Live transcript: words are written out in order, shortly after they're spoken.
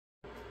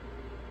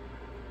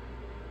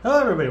Hello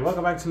everybody,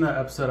 welcome back to another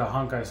episode of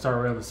Honkai Star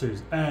Rail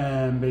Series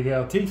and Big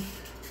LT.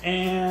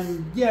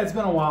 And yeah, it's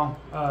been a while.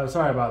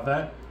 Sorry about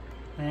that.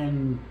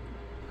 And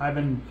I've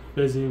been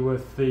busy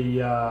with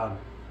the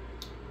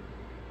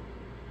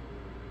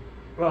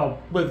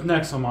with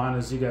Nexomon,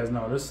 as you guys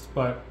noticed.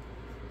 But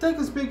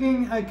technically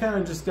speaking, I kind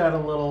of just got a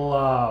little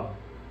I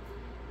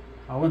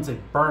wouldn't say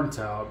burnt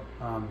out.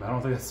 I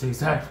don't think that's the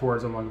exact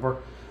words I'm looking for.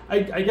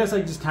 I guess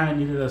I just kind of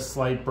needed a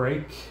slight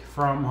break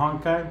from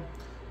Honkai.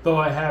 Though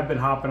I have been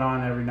hopping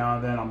on every now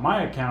and then on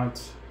my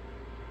account,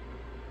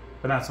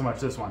 but not so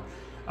much this one.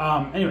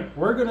 Anyway,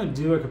 we're going to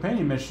do a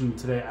companion mission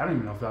today. I don't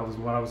even know if that was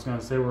what I was going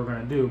to say we were going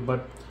to do,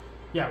 but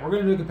yeah, we're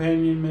going to do a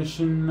companion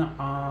mission.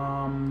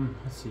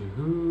 Let's see,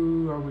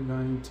 who are we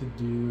going to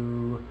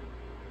do?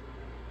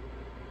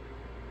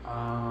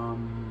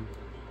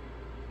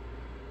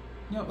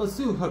 Let's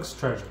do Hook's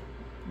Treasure.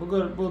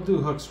 We'll do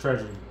Hook's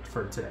Treasure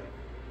for today.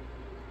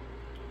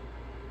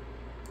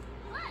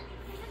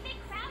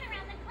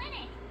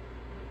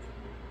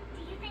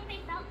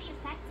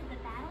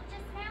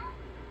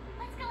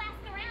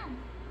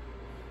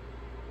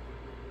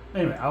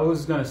 Anyway, I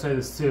was going to say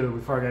this too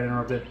before I got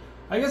interrupted.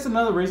 I guess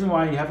another reason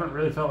why you haven't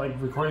really felt like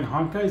recording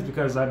Honkai is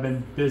because I've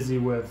been busy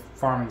with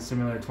Farming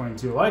Simulator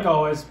 22, like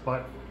always,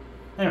 but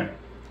anyway.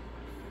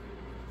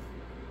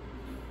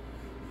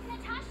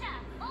 Natasha,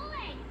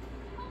 Oleg,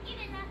 hope you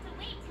didn't have to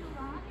wait too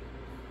long.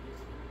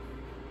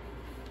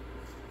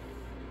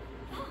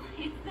 Oh,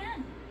 it's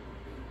them.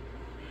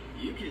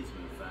 You kids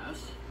move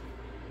fast.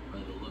 By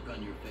the look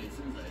on your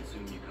faces, I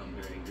assume you come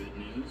bearing good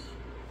news.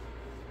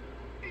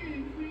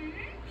 Mm-hmm.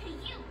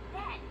 You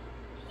bet.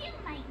 You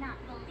might not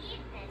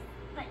believe this,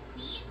 but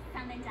we've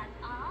summoned up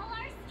all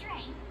our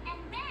strength, and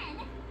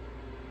then...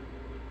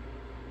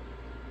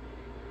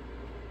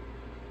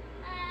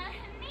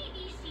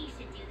 maybe she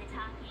should do the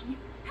talking.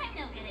 I'm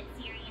no good at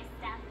serious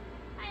stuff.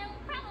 I'll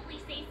probably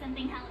say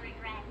something I'll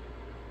regret.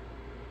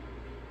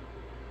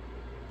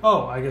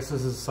 Oh, I guess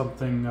this is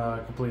something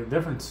completely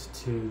different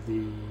to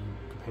the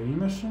companion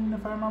mission,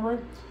 if I remember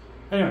right.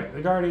 Anyway,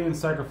 the Guardian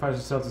sacrificed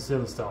herself to seal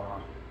the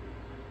Stellaron.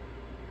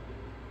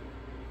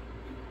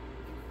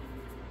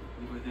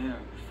 We were there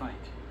at the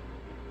fight.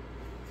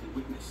 They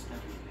witnessed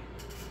everything.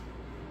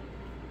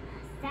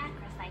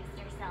 Sacrificed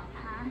herself,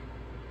 huh?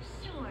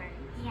 Sure,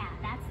 yeah,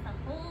 that's the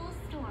whole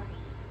story.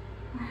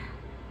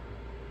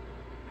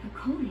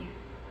 Cocolia,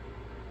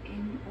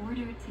 in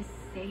order to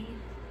save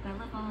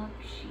Belobog,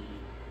 she...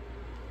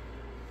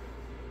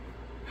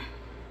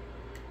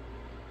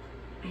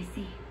 I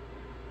see.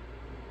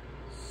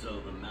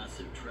 So the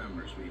massive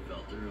tremors we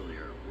felt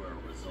earlier were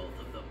a result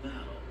of the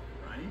battle,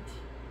 right?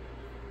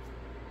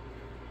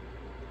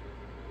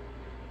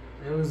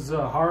 It was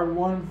a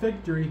hard-won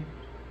victory.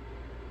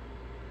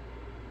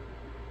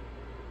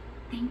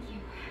 Thank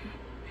you.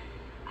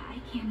 I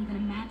can't even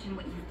imagine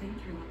what you've been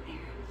through up there.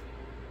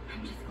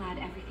 I'm just glad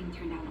everything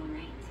turned out all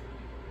right.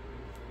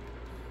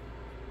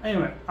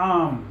 Anyway,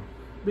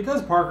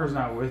 because Parker's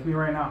not with me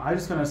right now, I'm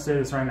just gonna say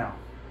this right now.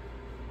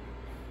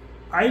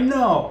 I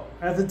know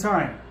at the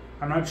time,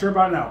 I'm not sure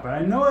about now, but I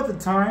know at the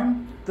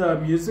time the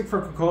music for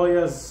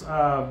Cocolia's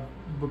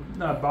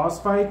boss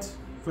fight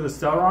for the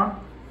Stellaron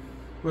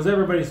was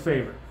everybody's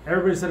favorite.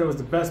 Everybody said it was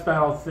the best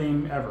battle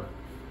theme ever.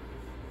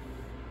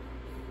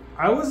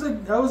 I was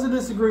a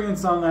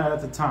disagreement on that at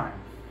the time.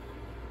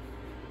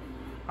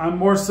 I'm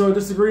more so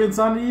disagreeing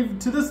on it even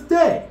to this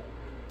day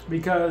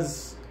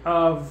because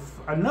of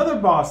another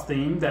boss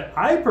theme that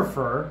I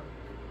prefer,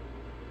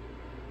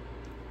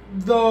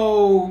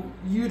 though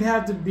you'd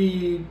have to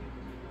be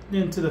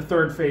into the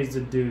third phase to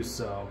do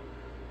so.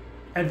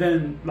 And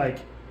then like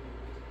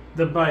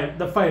the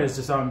fight is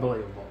just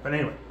unbelievable. But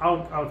anyway,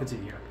 I'll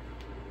continue here.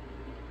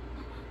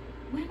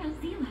 What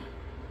about Zila?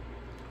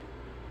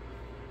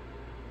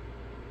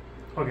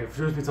 Okay, for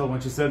truth be told, when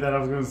she said that, I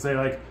was going to say,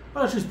 like,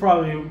 oh, she's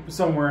probably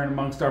somewhere in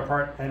amongst our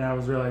part, and I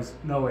was realized,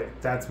 no,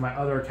 wait, that's my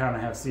other account I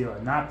have Sela,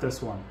 not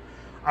this one.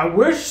 I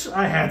wish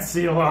I had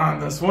Sela on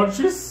this one.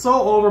 She's so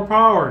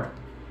overpowered.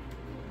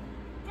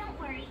 Don't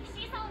worry,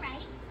 she's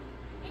alright.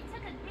 It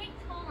took a big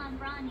toll on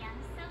Branya,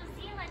 so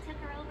Zila took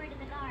her over to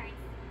the guards.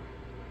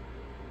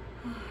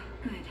 Oh,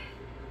 good.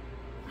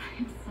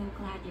 I'm so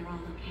glad you're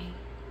all okay.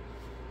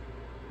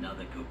 Now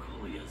that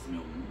Cocolia's no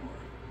more,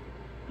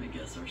 I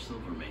guess our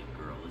Silvermane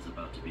girl is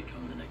about to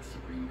become the next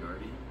Supreme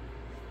Guardian.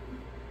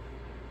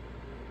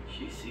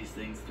 She sees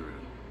things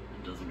through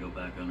and doesn't go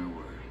back on her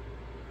word.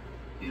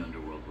 The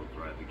underworld will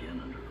thrive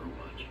again under her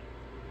watch.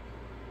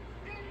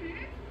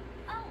 Mm-hmm.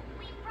 Oh,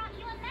 we brought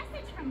you a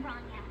message from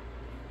Branya.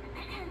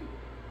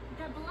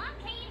 The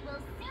blockade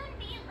will soon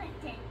be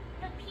lifted.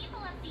 The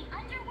people of the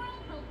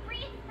underworld will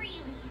breathe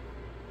freely.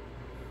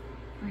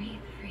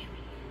 Breathe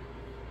freely.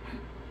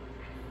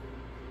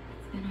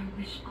 It's been our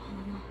wish all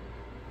along.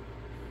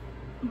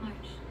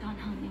 March,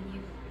 Donham, and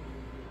you.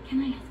 Can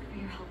I ask for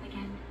your help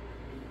again?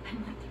 I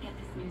want to get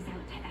this news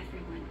out to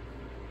everyone.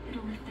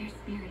 It'll lift their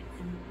spirits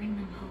and bring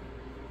them hope.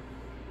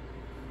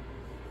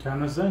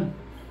 Count us in.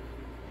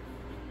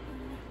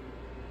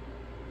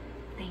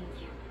 Thank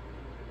you.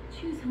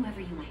 Choose whoever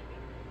you like.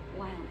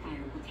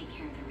 Wildfire will take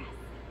care of the rest.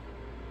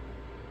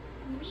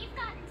 We've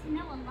gotten to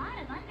know a lot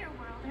of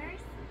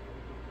Underworlders.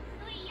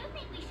 Who do you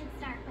think we should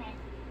start with?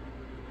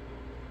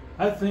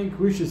 I think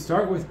we should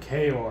start with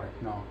Kaor.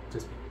 No,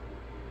 just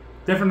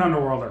different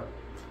Underworlder.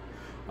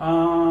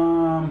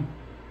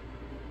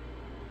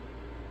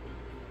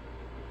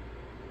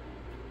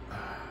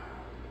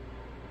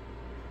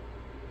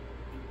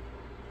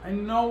 I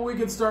know we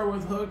could start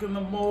with Hook and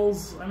the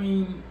Moles. I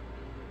mean,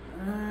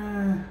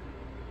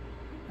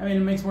 it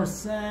makes more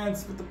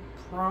sense, but the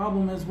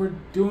problem is we're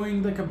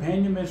doing the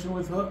companion mission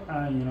with Hook.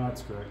 You know,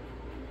 that's good.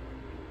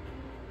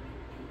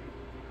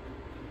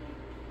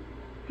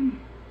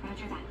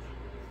 Roger that.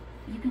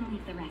 You can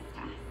leave the rest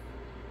to us.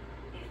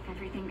 If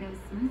everything goes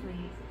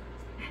smoothly,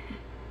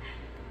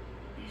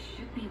 this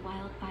should be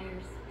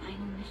Wildfire's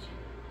final mission.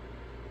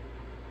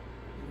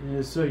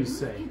 Yeah, so you Those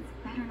say. kids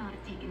better not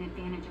have taken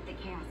advantage of the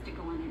chaos to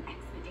go on an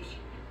expedition.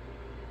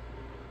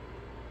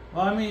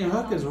 Well, I mean,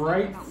 Hook is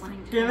right About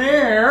wanting to in go on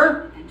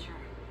there. an adventure.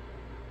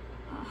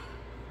 Ugh,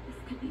 this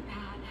could be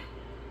bad.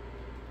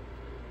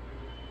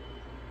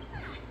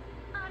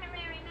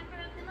 Honorary member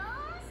of the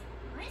Moles,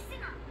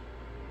 listen up.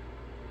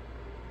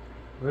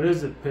 What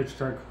is it, Pitch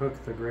Dark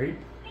Hook the Great?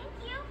 Thank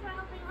you for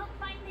helping Hook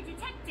find the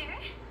detector.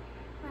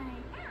 But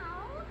now,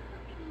 Hook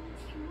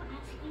needs to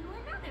ask you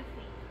another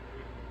favor.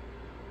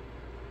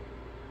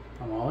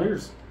 I'm all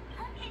ears.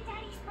 Hook and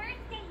Daddy's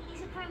birthday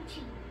is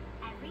approaching.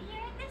 Every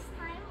year at this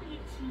time, we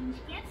exchange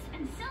gifts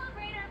and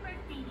celebrate our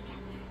birthday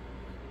together.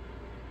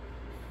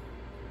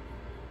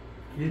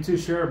 You two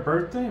share a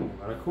birthday?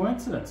 What a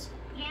coincidence.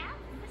 Yeah?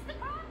 What's the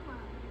problem?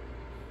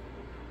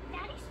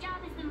 Daddy's job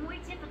has been more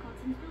difficult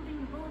since moving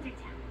to Boulder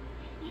Town.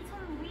 He gets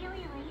home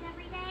really late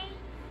every day.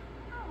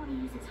 I don't want to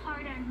use his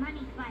hard-earned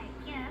money to buy a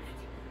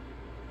gift.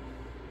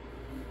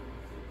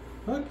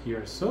 Hook,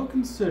 you're so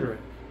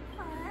considerate.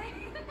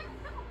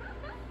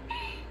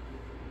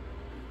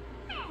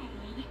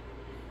 Hey,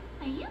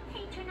 are you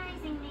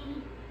patronizing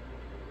me?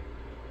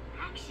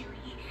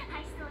 Actually,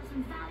 I still have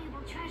some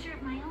valuable treasure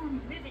of my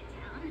own in Rivet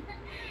Town.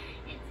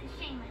 It's a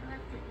shame I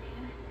left it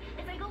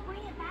there. If I go bring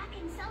it back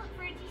and sell it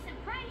for a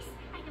decent price,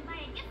 I can buy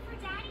a gift for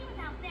Daddy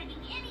without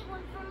begging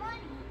anyone for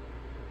money.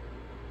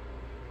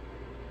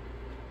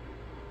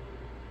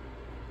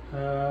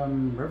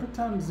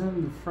 Rivertown's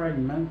in the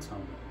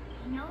Fragmentum.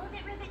 I know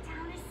that Rivet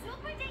Town is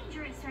super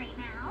dangerous right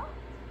now.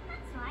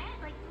 That's why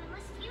I'd like to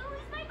enlist you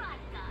as my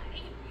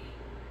bodyguard.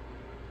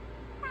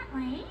 That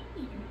way,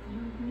 even if you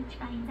and Rich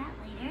finds out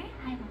later,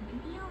 I won't be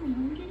the only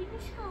one getting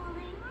a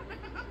scolding.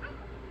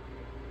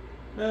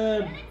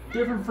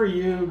 Different for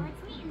you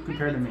Let's meet in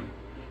compared to me. Rivet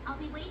Town. I'll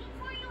be waiting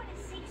for you in a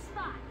safe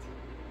spot.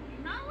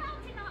 You're not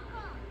allowed to not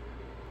come.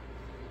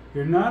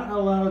 You're not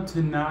allowed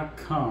to not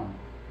come.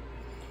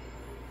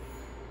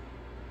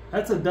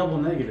 That's a double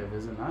negative,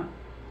 is it not?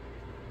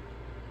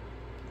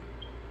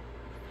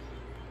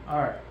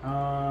 Alright,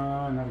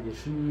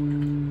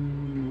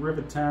 navigation,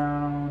 Rivet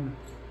Town,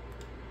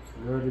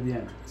 go to the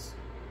entrance.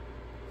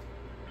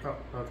 Oh,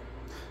 okay.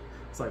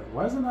 It's like,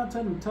 why is it not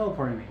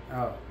teleporting me?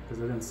 Oh,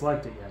 because I didn't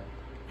select it yet.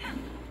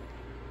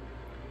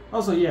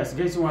 Also, yes, in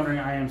case you're wondering,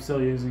 I am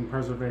still using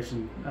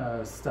Preservation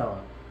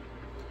Stella.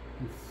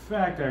 In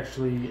fact,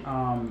 actually,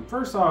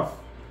 first off,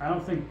 I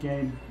don't think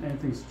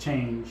anything's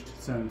changed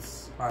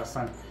since last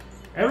time.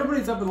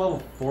 Everybody's up at level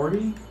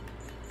 40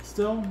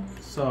 still,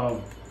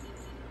 so...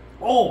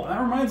 Oh, that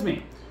reminds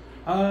me.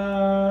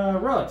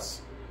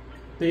 Relics.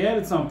 They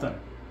added something.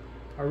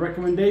 A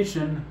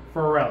recommendation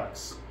for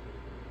relics.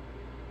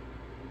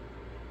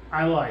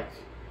 I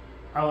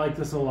like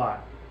this a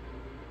lot.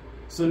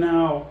 So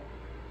now,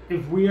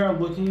 if we are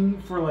looking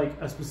for like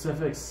a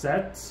specific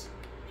set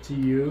to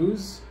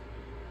use,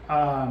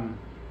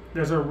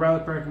 there's a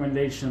relic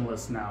recommendation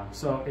list now.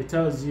 So it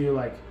tells you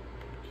like,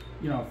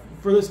 you know,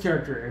 for this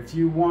character, if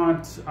you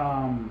want,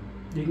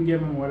 you can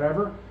give him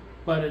whatever.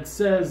 But it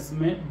says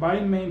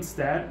by main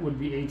stat would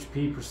be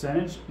HP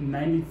percentage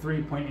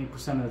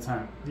 93.8% of the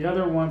time. The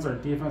other ones are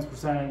defense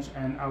percentage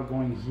and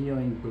outgoing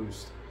healing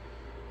boost.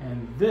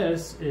 And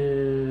this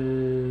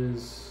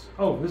is...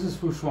 Oh, this is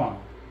Fu Shuang.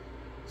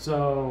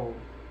 So,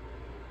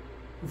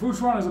 Fu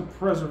Shuang is a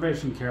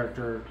preservation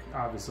character,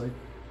 obviously.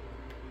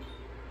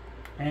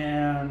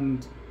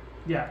 And,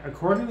 yeah,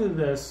 according to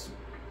this,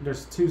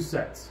 there's two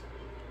sets.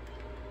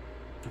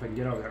 If I can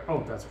get over there.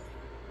 Oh, that's right.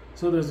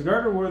 So there's the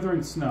Guard of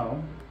Withering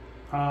Snow.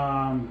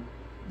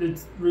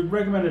 It's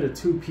recommended a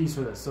 2-piece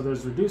for this. So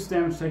there's reduced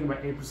damage taken by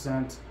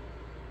 8%.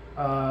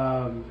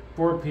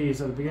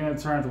 4-piece at the beginning of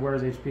the turn, if the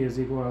wearer's HP is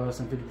equal or less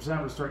than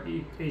 50%, restore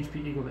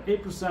HP equal to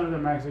 8% of their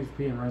max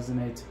HP and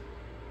resonate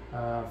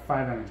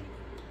 5 energy.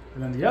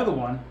 And then the other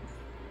one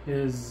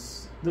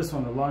is this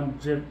one, the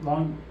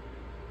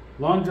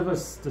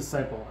Longevous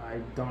Disciple. I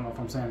don't know if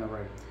I'm saying that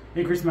right.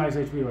 Increase max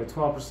HP by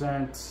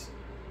 12%.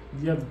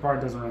 The other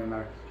part doesn't really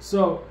matter.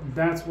 So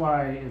that's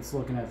why it's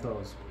looking at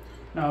those.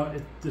 Now,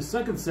 the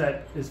second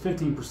set is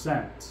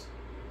 15%,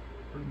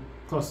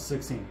 close to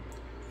 16.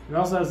 It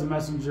also has the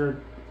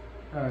Messenger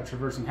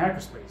traversing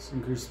hackerspace.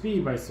 Increased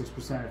speed by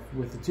 6%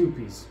 with the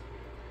 2-piece.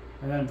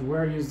 And then if the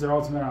wearer used their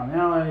ultimate on the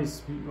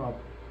allies, well,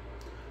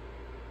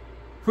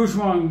 Fu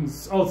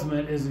Shuang's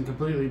ultimate isn't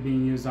completely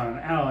being used on an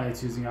ally,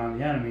 it's using on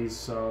the enemies,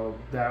 so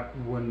that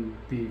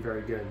wouldn't be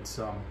very good.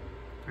 So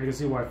I can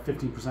see why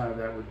 15% of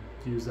that would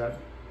use that.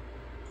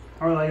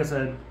 Or like I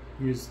said,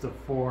 use the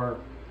 4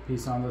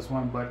 piece on this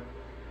one, but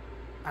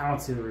I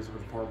don't see the reason for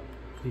the 4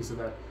 piece of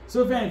that.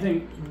 So if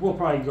anything, we'll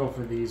probably go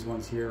for these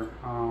ones here.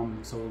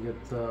 So we'll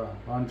get the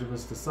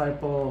Longevous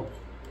Disciple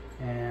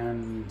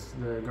and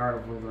the Guard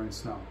of Withering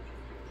Snow.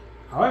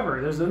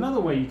 However, there's another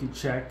way you can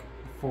check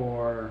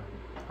for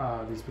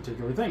these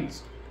particular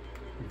things.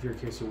 If you're in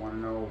case you want to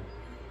know,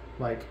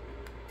 like,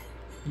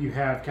 you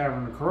have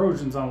Cavern of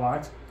Corrosions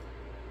unlocked,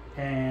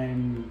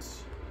 and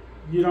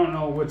you don't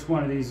know which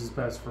one of these is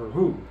best for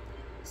who.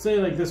 Say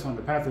like this one,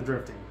 the Path of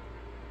Drifting.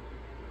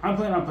 I'm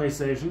playing on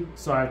PlayStation,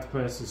 so I have to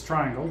press this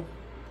triangle,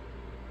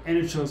 and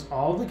it shows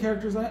all the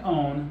characters I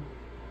own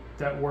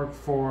that work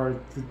for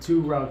the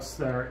 2 relics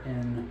that are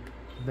in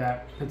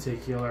that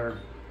particular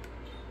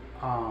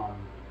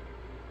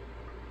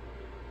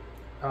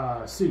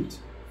suit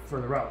for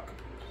the relic.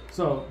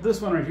 So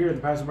this one right here, the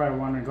Passerby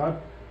Wandering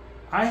Glad,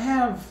 I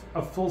have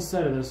a full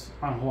set of this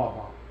on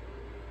Huahua.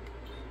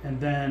 And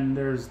then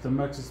there's the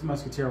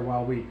Musketeer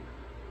Wild Wheat.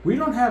 We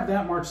don't have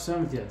that March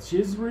 7th yet. She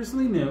is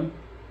recently new.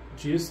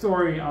 She is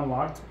story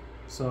unlocked,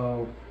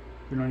 so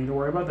you don't need to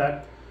worry about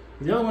that.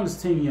 The other one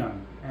is Ting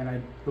Young, and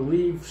I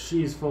believe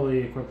she's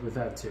fully equipped with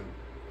that too.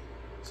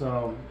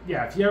 So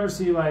yeah, if you ever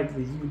see like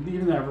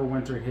even the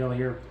Everwinter Hill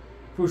here,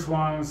 Fu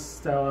Shuang,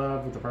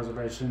 Stella with the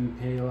Preservation,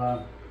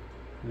 Pela,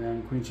 and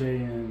then Queen Che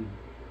and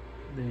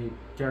the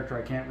character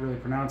I can't really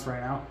pronounce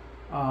right now.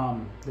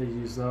 They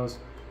use those.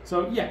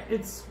 So yeah,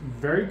 it's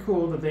very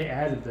cool that they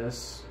added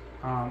this.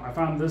 I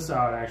found this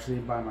out actually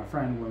by my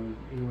friend when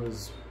he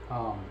was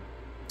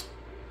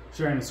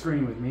sharing a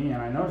screen with me,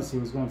 and I noticed he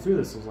was going through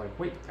this. I was like,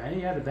 wait,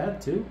 they added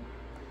that too?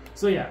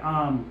 So yeah,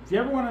 if you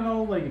ever want to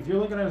know, like if you're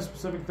looking at a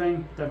specific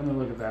thing, definitely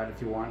look at that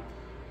if you want.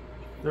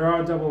 There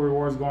are double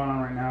rewards going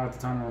on right now at the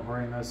time of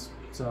recording this,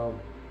 so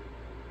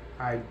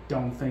I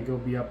don't think it'll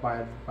be up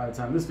by the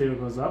time this video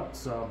goes up.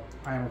 So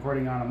I am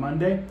recording on a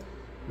Monday.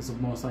 This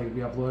will most likely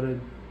be uploaded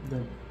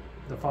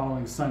the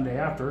following Sunday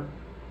after.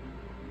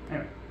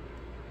 Anyway,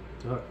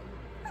 to Hook.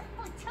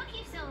 What took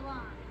you so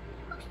long?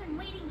 Hook's been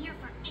waiting here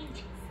for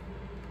ages.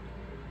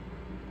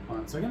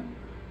 1 second.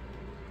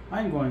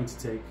 I'm going to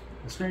take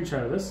a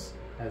screenshot of this,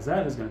 as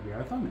that is going to be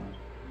our thumbnail.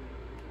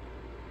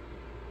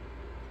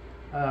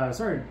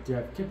 Sorry to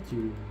have kept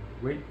you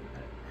wait.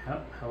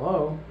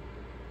 Hello.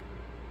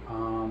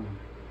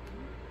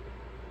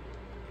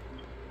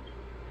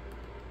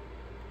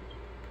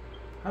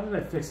 How did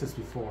I fix this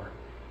before?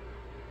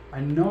 I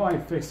know I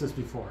fixed this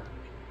before.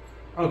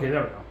 Okay,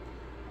 there we go.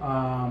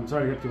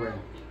 Sorry to keep you waiting.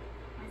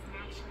 Wasn't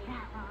actually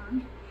that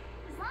long.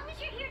 As long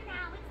as you're here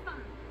now, it's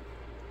fine.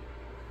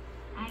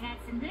 I got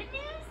some good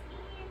news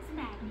and some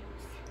bad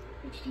news.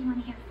 Which do you want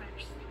to hear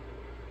first?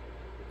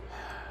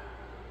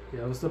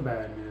 Yeah, what's the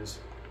bad news?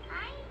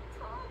 I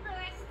told the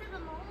rest of the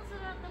moles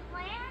about the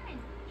plan, and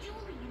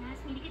Julian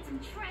asked me to get some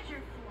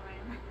treasure for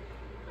him.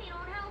 If we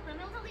don't help him,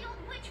 he'll tell the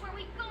old witch where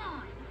we've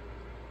gone.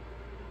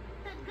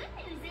 The good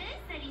news is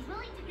that he's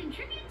willing to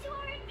contribute to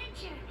our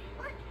adventure.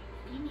 Look,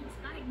 he gave me this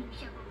gardening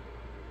shovel.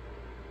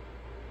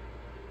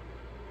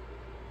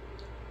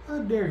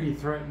 How dare he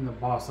threaten the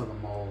boss of the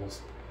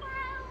moles?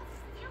 Well,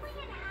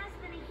 Julian has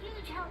been a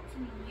huge help to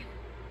me.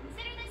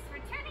 Consider this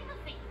returning the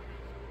favor.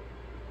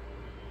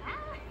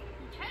 Well,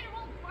 the treasure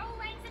won't grow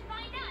legs and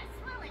find us,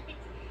 will it?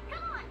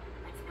 Come on,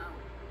 let's go.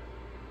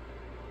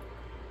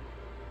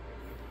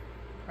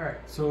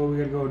 Alright, so we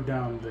gotta go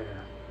down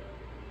there.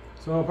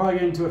 So I'll probably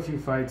get into a few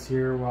fights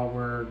here while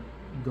we're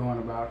going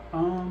about.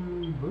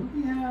 Who do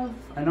we have?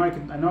 I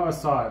know I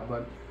saw it,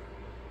 but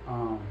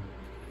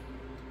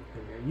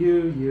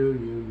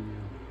you.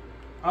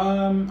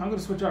 I'm gonna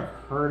switch out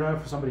Herda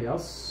for somebody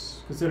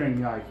else,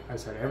 considering like I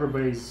said,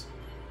 everybody's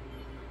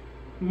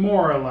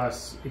more or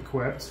less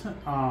equipped.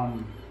 I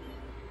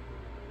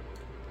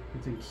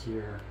think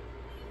here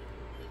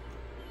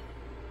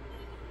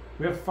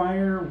we have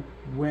fire,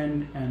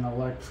 wind, and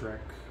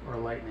electric, or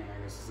lightning,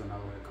 I guess is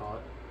another way to call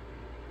it.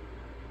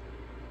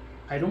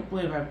 I don't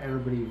believe I have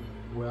everybody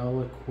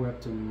well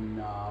equipped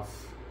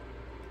enough.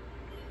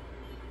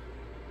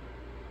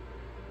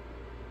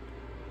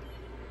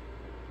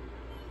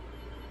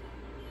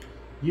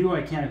 You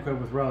I can't equip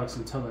with relics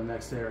until the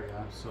next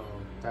area, so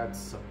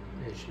that's an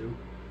issue.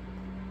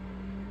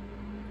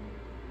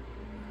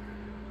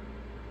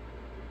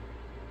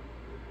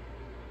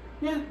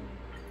 Yeah.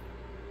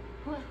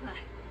 What?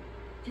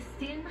 Just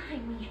stand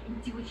behind me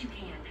and do what you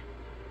can.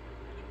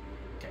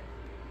 Okay.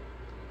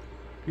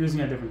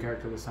 Using a different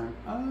character this time.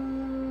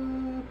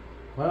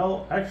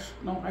 Well,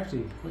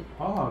 actually, wait,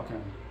 okay.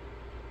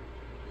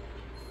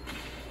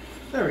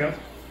 There we go.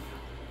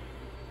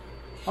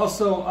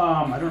 Also,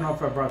 I don't know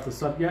if I brought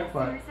this up yet,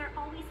 but Visitors are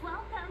always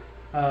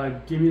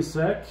welcome. give me a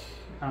sec.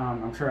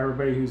 I'm sure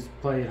everybody who's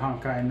played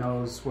Honkai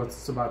knows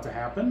what's about to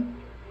happen.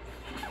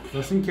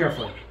 Listen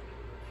carefully.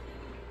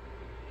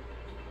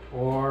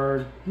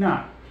 Or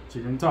not. She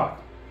didn't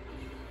talk.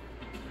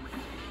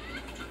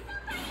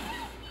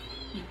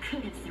 You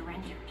could have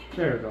surrendered.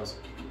 There it goes.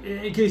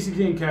 In case you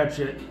didn't catch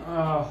it,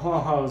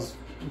 Haha's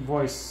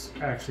voice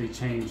actually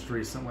changed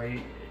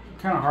recently.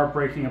 Kind of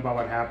heartbreaking about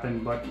what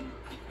happened, but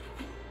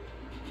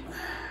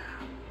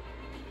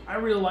I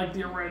really like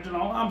the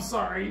original. I'm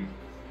sorry.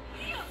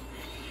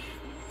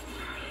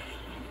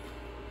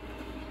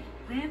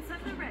 Lance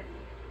at the ready.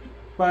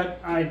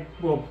 But I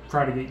will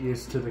try to get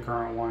used to the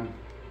current one.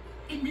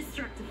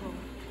 Indestructible.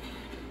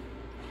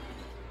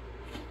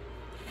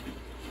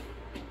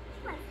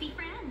 Let's be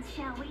friends,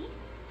 shall we?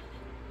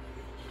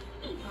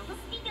 Evil has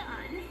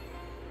begun.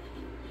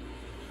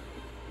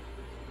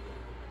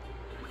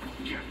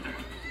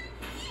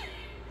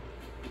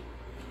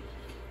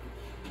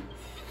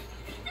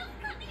 Don't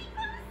come any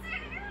closer!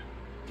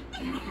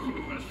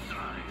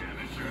 Aside,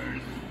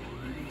 amateurs.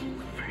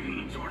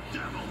 Fiends or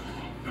devils,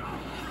 I'll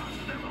crush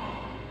them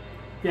all.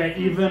 Yeah,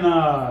 even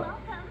Welcome.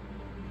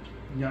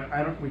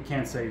 yeah, we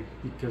can't say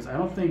because I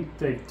don't think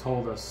they've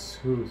told us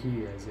who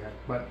he is yet.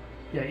 But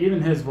yeah,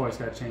 even his voice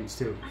got changed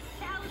too.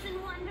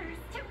 1,000 wonders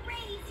to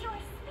raise your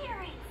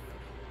spirits.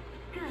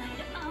 Good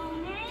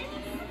omens.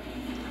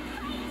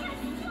 I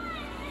just won.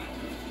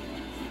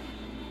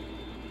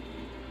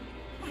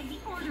 By the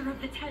order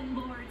of the Ten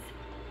Lords,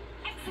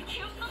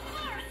 execute the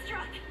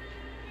Firestruck!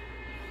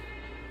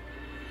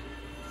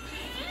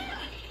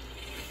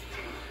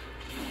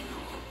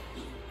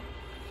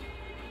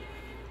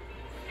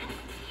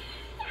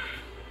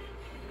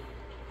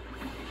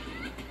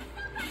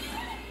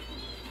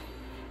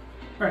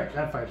 Alright,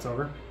 that fight's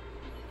over.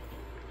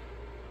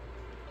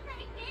 Did I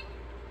win?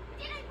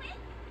 Did I win?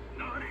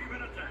 Not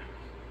even a thanks.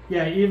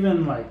 Yeah,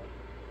 even like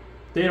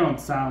they don't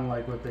sound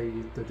like what they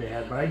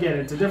had, but I get it.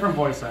 It's a different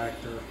voice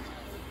actor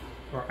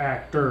or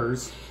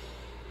actors,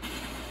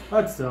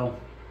 but still,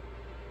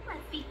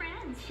 Let's be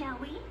friends, shall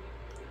we?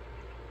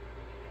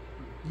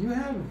 you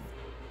have.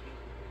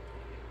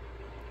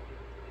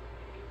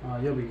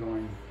 You'll be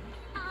going.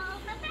 All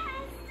the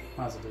best.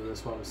 Might as well do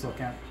this while we still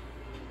can.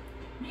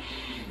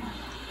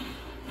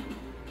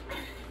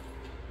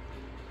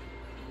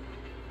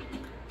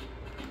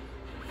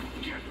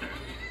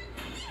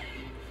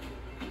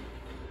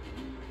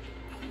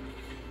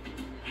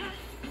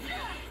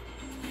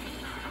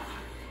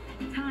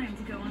 Time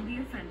to go on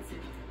the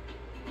offensive.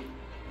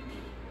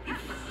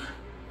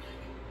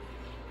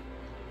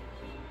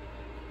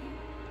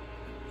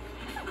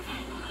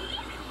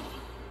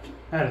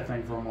 I had to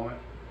think for a moment.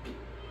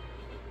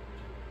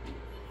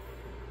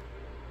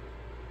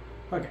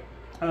 Okay.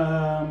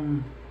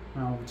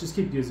 Well, just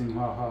keep using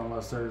Haha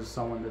unless there's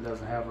someone that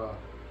doesn't have a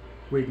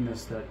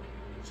weakness that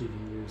she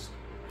can use.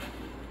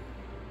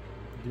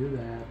 Do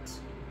that.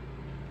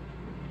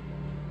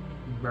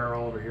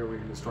 Barrel over here we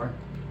can destroy.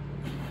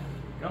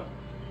 Go.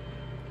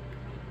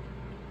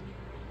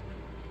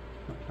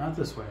 Not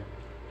this way.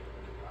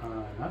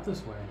 Not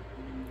this way.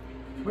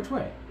 Which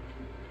way?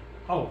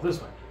 Oh,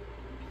 this way.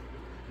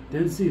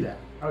 Didn't see that.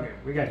 Okay,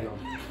 we got healed.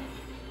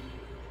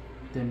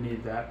 Didn't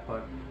need that,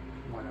 but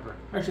whatever.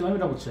 Actually, let me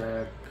double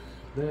check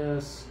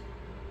this.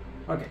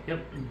 Okay,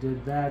 yep,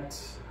 did that.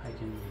 I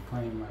can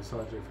claim my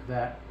soldier for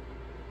that.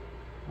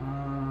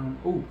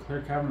 Oh,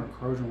 clear cavern of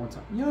corrosion one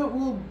time. You know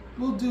what,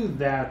 we'll do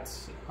that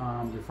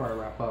before I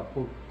wrap up.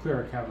 We'll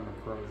clear a cavern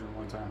of corrosion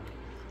one time.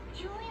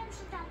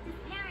 Julian's adopted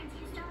parents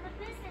used to own a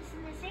business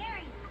in this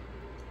area.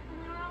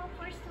 When they were all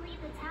forced to leave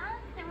the town,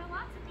 there were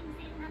lots of things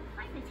they didn't have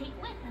time to take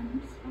with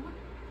them, so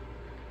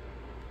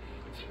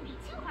it shouldn't be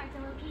too hard to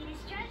locate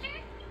his treasure.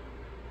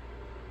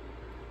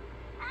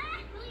 Ah,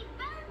 we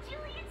found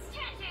Julian's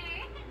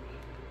treasure!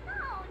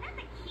 No, not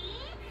the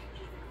key.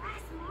 These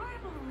glass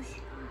marbles.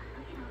 Oh,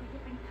 look at all the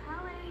different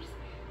colors.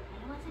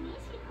 It wasn't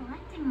easy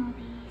collecting all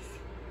these.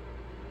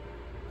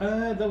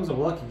 That was a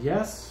lucky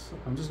guess.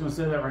 I'm just gonna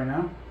say that right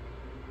now.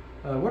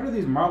 What are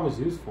these marbles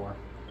used for?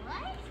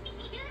 What?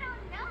 You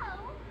don't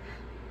know?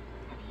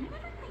 Have you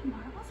never played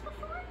marbles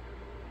before?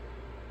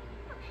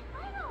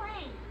 By the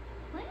way,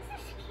 what does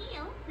this key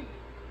open?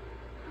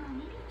 Oh,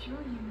 maybe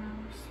Julian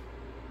knows.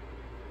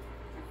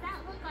 What's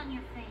that look on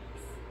your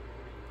face?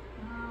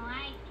 Oh,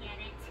 I get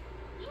it.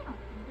 You don't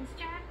think this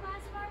jar of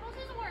glass marbles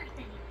is worth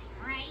anything,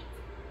 right?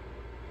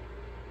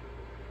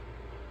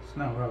 It's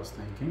not what I was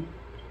thinking.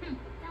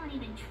 Don't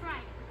even try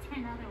to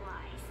pretend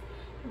otherwise.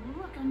 The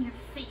look on your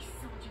face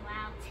sold you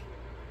out.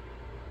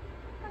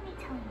 Let me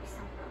tell you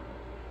something.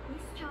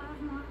 This jar of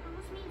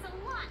marbles means a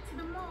lot to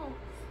the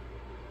moles.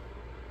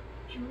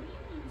 Julian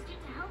used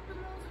it to help the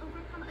moles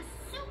overcome a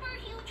super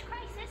huge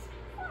crisis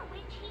for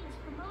which he was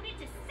promoted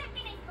to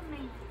second in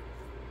command.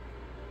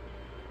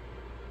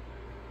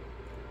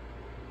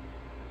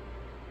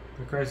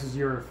 The crisis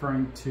you're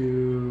referring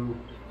to.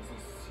 It was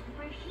a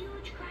super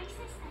huge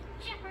crisis that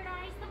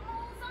jeopardized the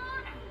moles'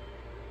 honor.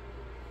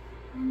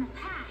 In the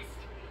past,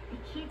 the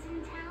kids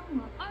in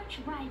town were arch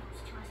rivals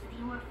to us at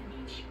the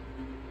orphanage.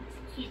 These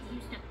kids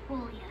used to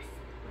bully us,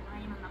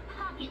 relying on the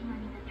pocket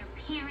money that their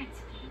parents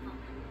gave them.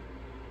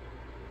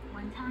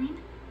 One time,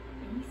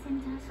 they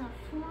sent us a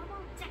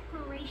formal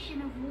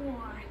declaration of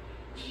war,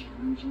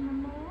 challenging the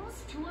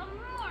moles to a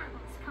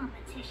marbles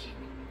competition.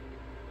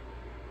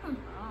 We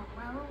were all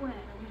well aware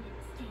that we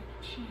didn't stand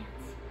a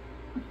chance.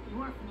 The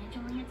orphanage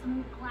only had some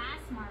old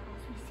glass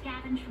marbles we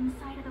scavenged from the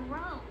side of the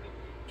road.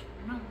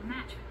 No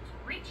match for those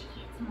rich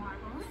kids'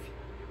 marbles.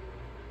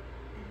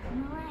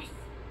 Nonetheless,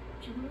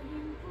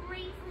 Julian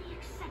bravely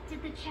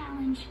accepted the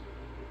challenge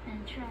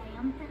and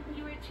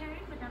triumphantly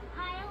returned with a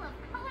pile of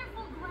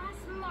colorful glass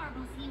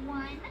marbles he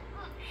won.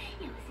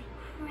 It was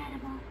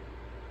incredible.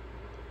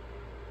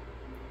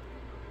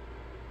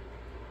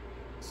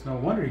 It's no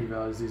wonder he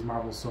values these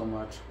marbles so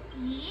much.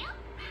 Yep.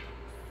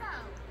 So,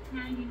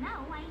 now you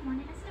know why he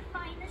wanted us to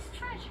find this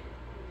treasure.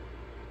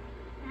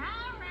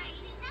 Alright,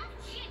 enough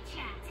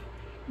chit-chat.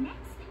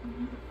 Next, we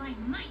need to find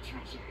my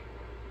treasure.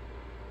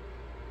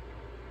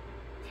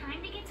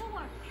 Time to get to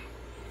work.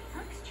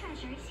 Hook's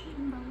treasure is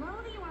hidden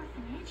below the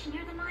orphanage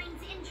near the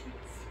mine's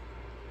entrance.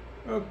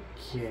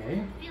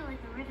 Okay. I feel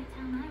like the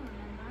Rivertown I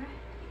remember.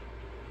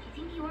 Do you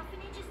think the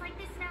orphanage is like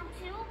this now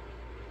too?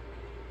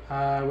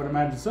 I would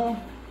imagine so.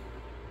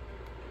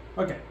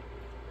 Okay.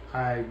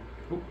 Oh,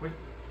 wait.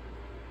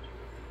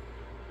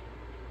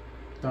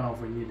 Don't know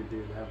if we need to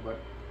do that, but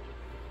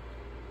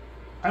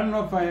I don't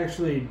know if I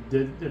actually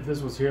did, if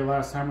this was here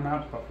last time or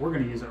not, but we're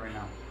going to use it right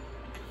now.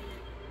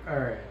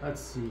 Alright,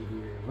 let's see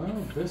here.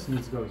 Well, this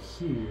needs to go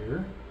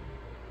here.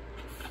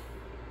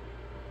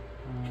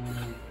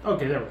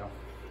 Okay, there we go.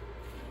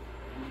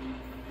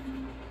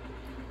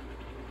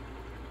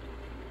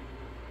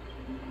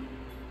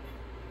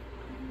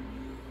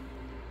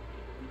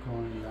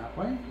 Going that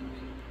way.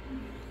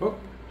 Oh.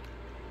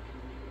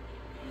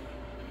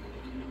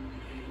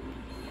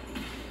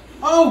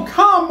 Oh,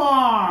 come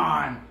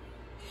on!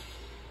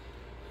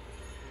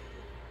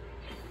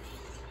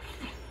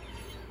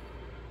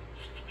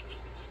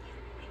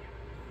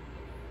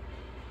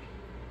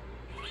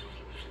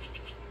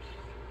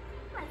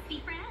 Let's be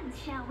friends,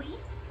 shall we?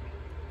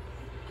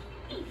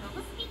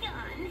 Evil's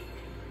begun.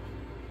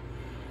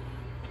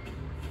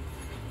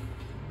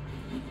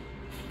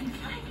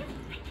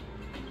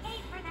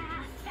 Aim for the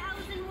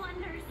 1,000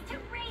 wonders to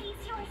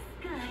raise your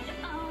good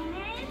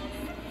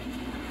omens.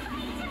 I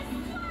just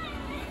won!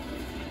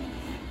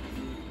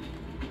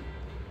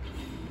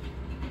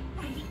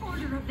 By the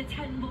order of the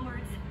 10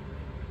 lords.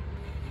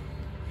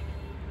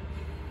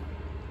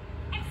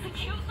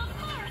 Execute the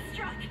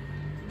Firestruck!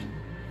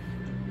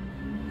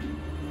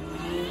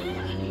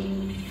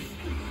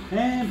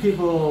 And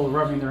people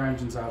rubbing their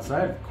engines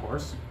outside, of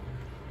course.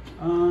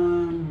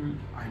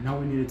 I know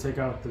we need to take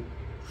out the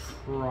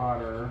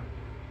Trotter.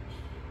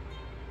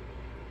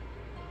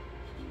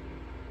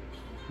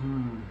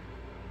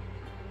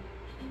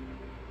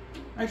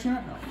 Actually,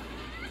 not. No.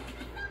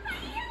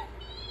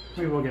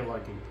 Maybe we'll get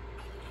lucky.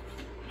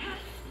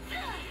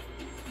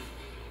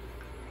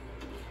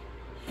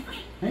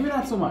 Maybe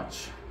not so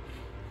much.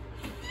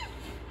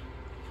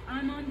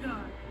 I'm on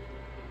guard.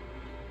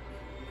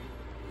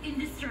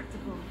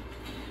 Indestructible.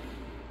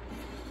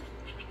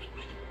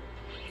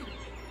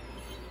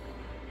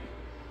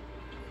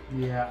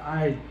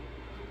 Yeah, we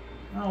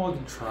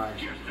can try.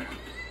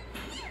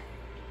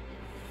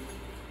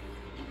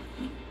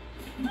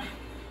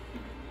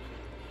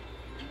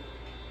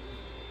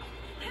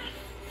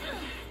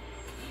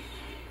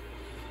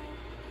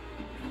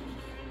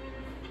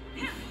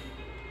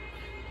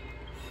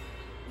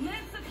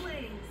 Lance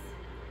ablaze.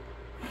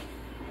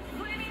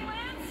 Flaming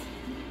lance.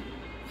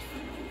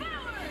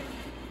 Forward.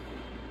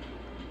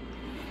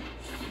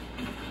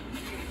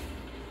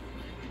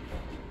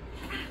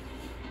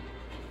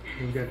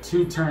 We've got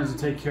 2 turns to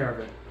take care of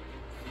it.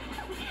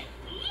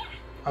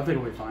 I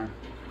think we'll be fine.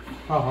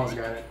 Oh, Hall's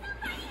got it.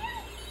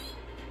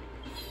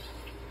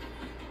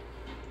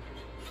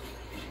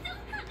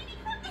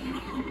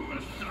 Who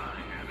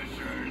aside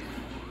amateurs?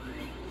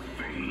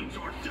 Fiends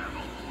or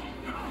devils?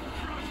 I'll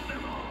crush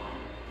them all.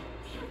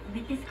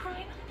 With this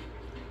crime?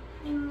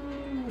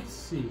 Let's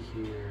see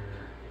here.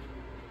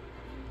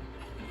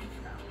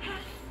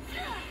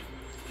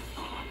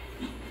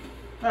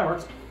 That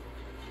works.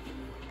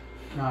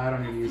 No, I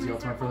don't need to use the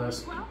ultimate for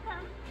this. Welcome.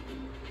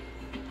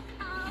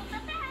 All the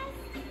best.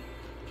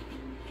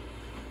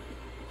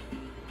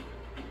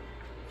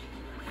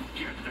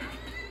 Get them.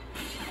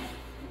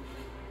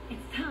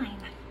 It's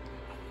time.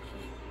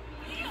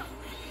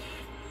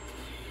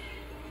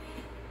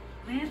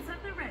 Lance up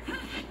the red.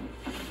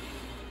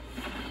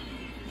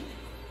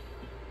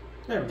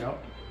 There we go.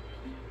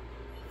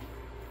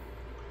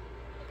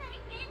 Did I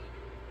win?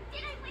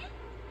 Did I win?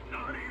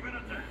 Not even a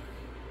day.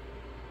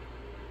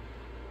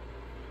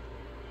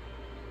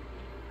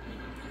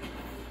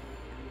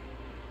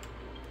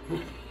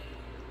 Oop.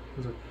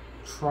 There's a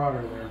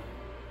Trotter there.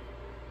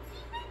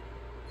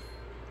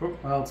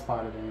 Oop, well, it's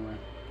spotted anyway.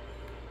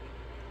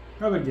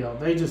 No big deal.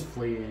 They just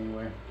flee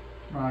anyway.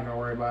 I'm not gonna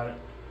worry about it.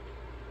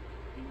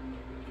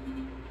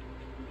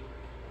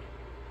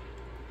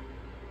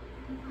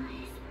 This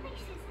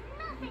place is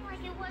nothing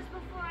like it was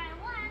before I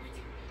left.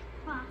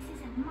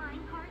 Boxes and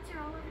mine carts are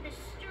all over the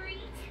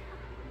street.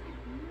 What a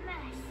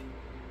mess.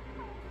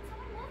 Oh, did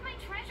someone move my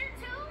treasure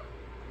too?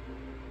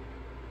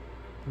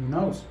 Who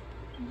knows?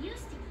 We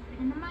used to keep it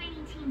in the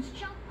mining team's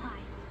junk pile.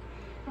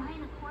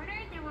 Behind the corner,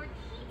 there were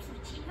heaps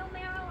of Cheeto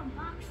marrow and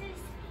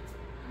boxes.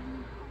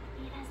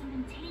 Hopefully it hasn't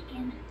been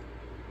taken.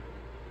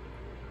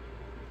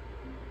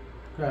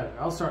 Got it.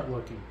 I'll start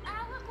looking.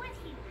 I'll look with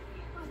you.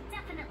 We'll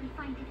definitely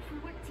find it if we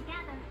work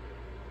together.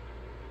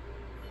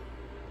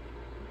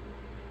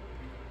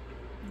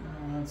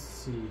 Let's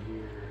see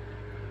here.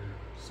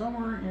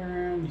 Somewhere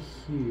around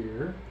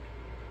here.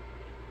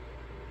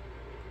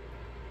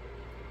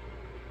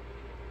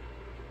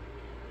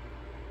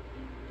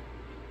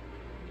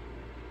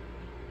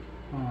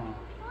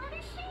 What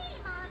a shame,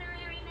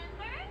 honorary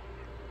member.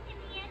 In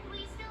the end, we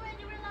still had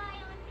to rely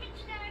on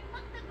Pitchdart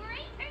Look the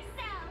Great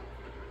herself.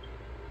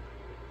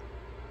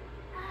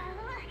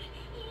 Look,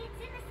 it's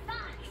in this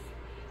box.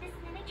 This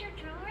miniature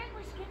drawer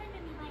was given to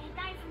me by a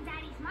guy from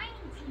Daddy's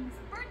mining team's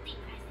birthday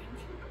present.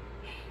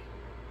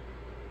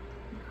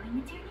 I'm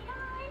going to turn it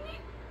on.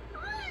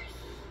 Whoosh!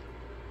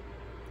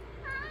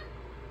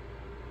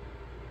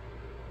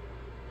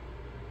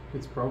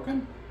 It's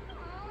broken?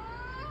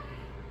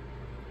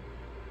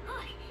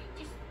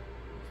 Just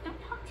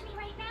don't talk to me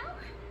right now.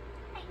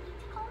 I need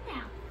to calm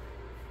down.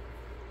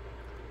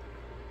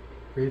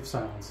 Brief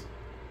silence.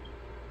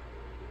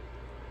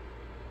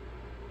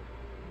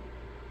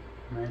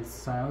 Remain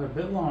silent a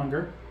bit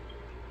longer.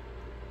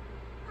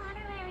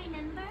 Honorary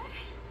member,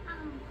 I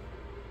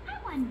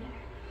wonder,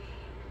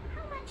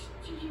 how much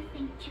do you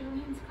think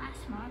Julian's glass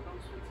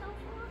marbles would sell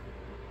for?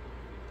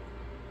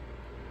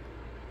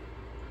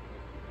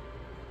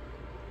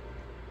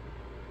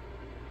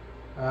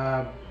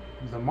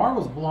 The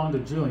marbles belong to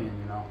Julian,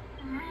 you know.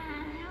 I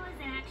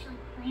wasn't actually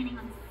planning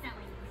on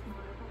selling these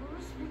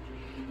marbles, but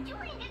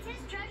Julian gets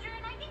his treasure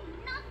and I get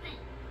nothing.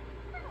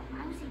 What a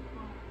lousy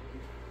boy.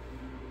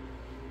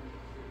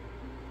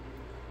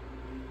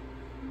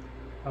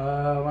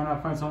 Why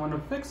not find someone to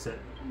fix it?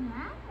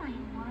 That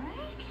might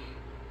work.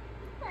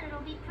 But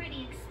it'll be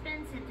pretty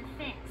expensive to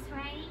fix,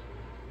 right?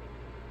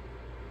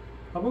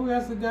 How about we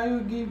ask the guy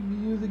who gave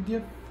you the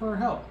gift for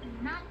help?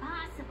 Not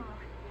possible.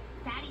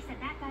 Daddy said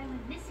that guy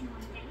went missing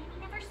one day and he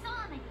never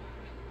saw him again.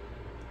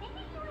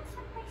 Maybe he went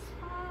someplace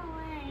far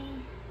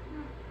away.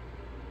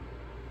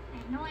 I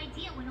have no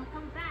idea when he'll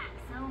come back,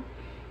 so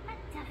that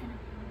definitely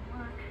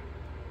won't work.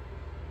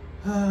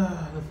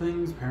 The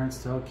things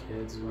parents tell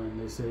kids when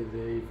they say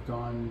they've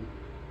gone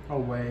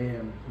away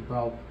and,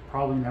 well,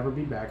 probably never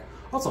be back.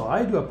 Also,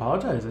 I do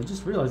apologize. I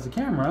just realized the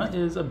camera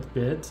is a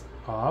bit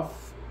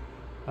off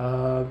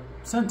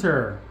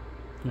center.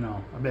 You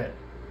know, a bit.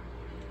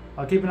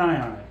 I'll keep an eye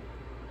on it.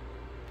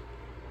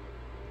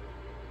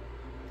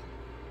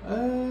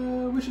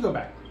 We should go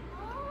back.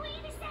 Oh,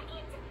 wait a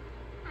second.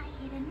 I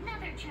hid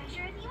another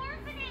treasure in the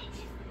orphanage.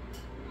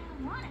 I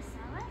don't want to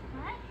sell it,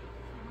 but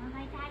if I want to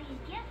buy Daddy a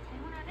gift, I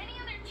won't have any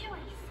other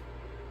choice.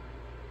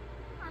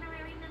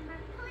 Honorary member,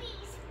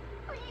 please,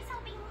 please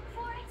help me look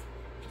for it.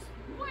 Just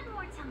one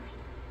more time.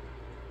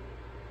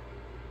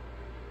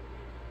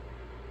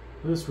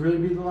 Will this really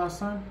be the last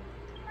time?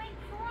 I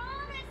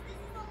promise this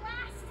is the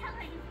last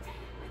time.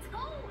 Let's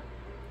go.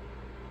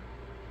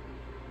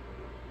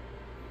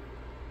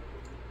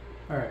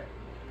 Alright.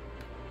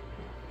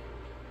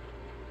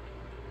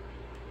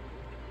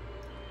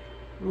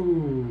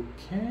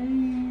 Okay.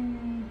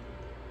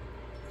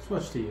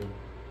 Switch to you.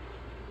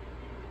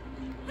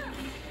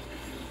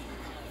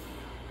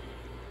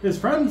 His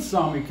friends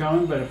saw me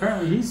coming, but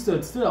apparently he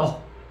stood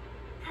still.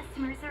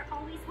 Customers are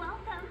always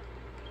welcome.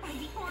 By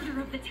the order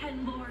of the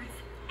Ten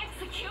Lords,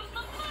 execute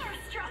the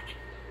Firestruck!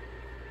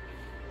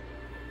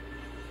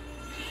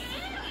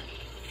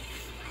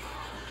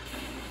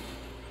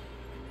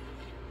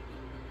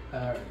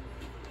 Alright.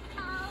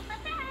 All the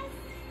best.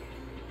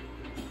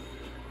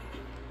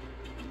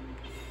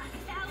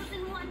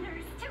 1,000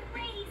 wonders to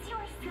raise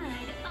your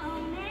good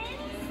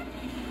omens.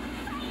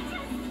 I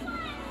just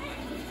won.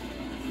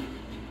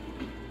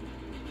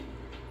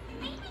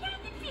 Maybe I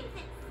can do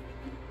this.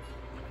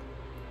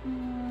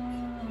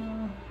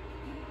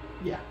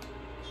 Yeah.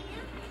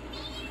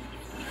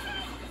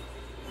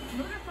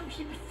 Motor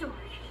function restored.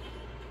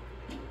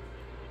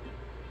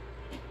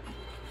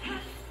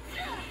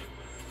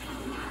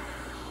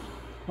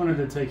 Wanted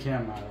to take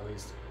him out at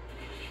least.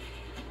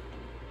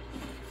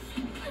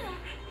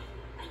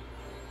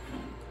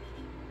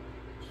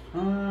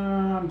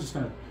 I'm just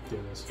gonna do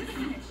this.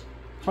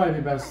 Probably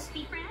the best. Let's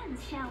be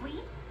friends, shall we?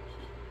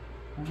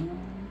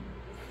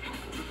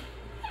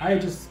 I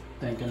just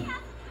thinking.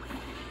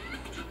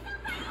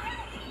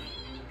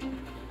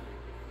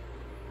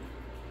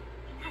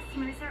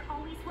 Customers are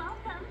always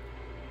welcome.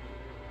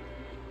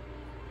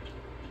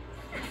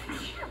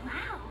 Chill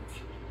out.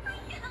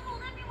 I'm gonna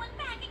hold everyone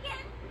back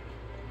again.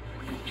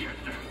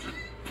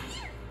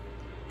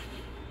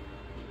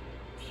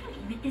 Do you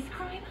admit this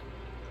crime?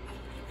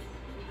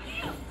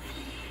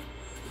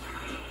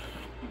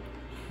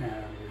 Nah, I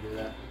don't need to do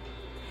that.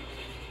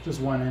 Just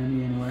one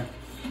enemy anyway.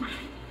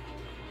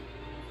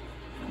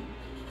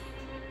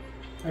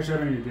 Actually, I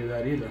don't need to do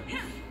that either.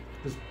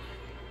 Just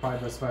probably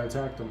best if I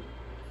attacked him.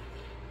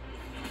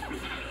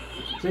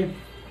 See?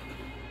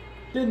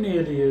 Didn't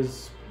need to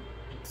use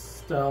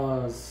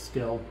Stella's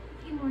skill.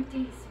 A few more days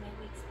to my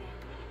wingspan.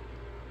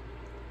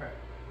 Alright.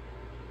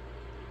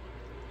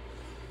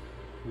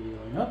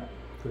 Healing up.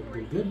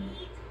 Good.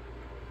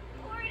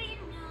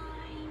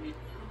 49.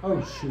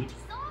 Oh, shoot.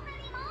 So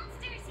many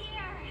monsters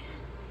here.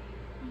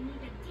 We need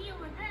to deal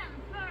with them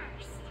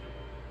first.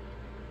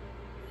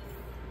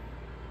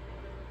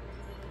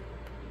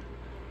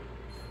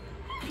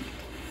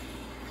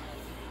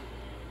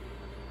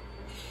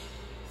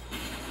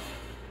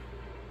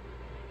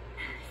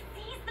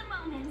 Seize the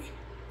moment.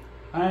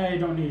 I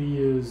don't need to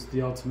use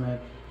the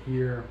ultimate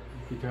here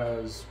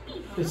because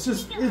it's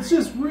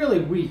just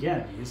really weak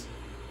enemies.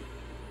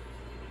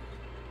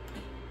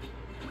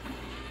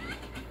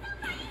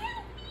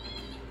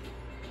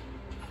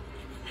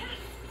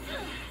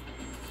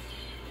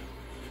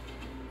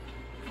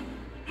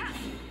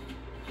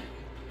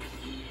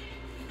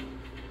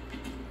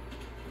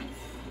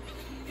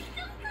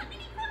 Don't come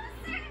any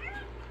closer.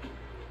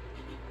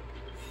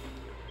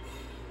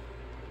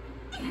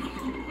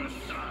 Who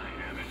must die,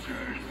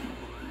 amateurs?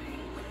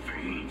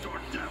 Fiends or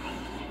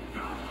devils?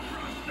 I'll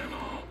crush them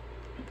all.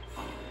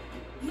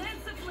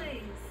 Lance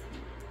ablaze!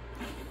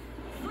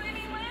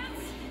 Flaming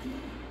lance!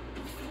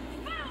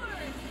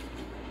 Forward!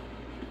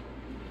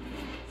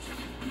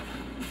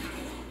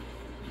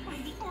 By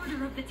the order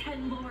of the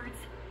Ten Lords,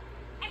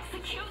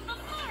 execute the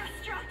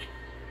Thunderstruck!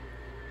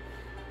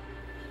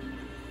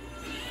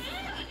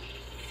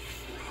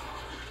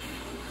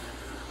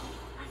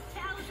 A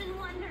thousand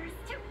wonders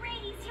to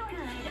raise your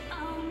good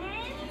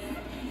omens.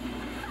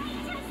 I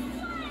just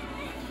won.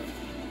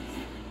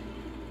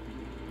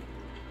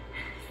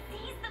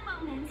 Seize the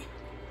moment.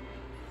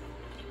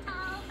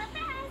 All the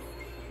best.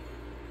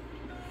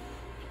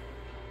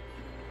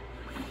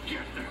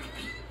 Get them.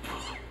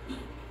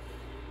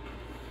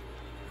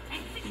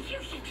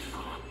 Execution.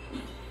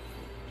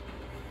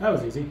 That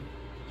was easy.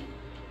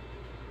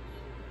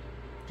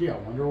 Gee, I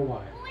wonder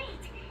why.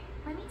 Wait,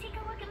 let me take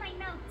a look at my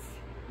notes.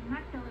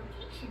 Mark the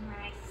location where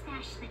I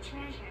stashed the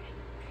treasure.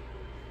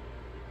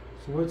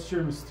 So what's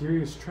your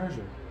mysterious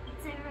treasure?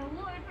 It's a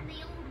reward from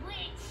the old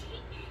witch.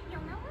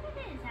 You'll know what it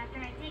is after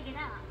I dig it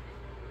up.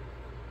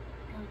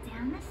 Go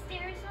down the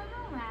stairs on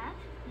the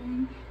left,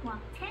 then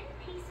walk 10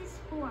 paces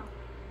forward.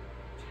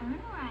 Turn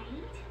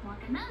right,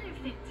 walk another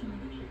 15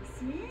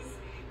 paces,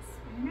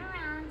 spin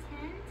around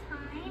 10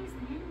 times,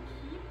 then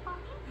keep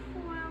walking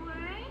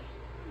forward.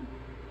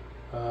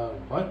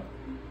 What?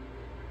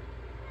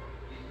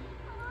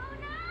 Oh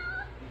no!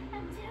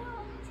 I'm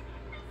doomed!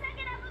 The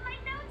second half of my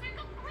notes are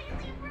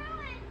completely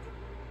ruined!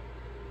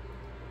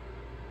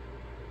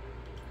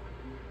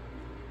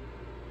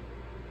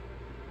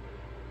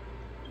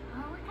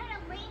 Oh, what kind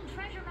of lame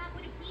treasure map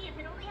would it be if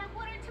it only had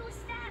 1 or 2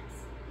 steps?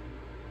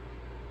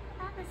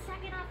 Without the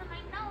second half of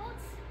my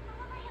notes, how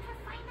will I ever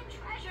find the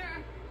treasure?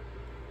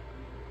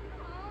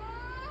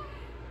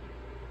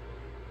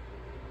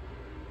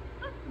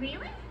 Oh,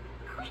 really?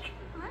 Quick,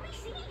 let me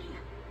see.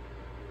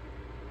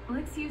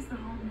 Let's use the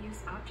home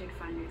use object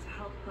finder to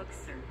help Hook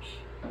search.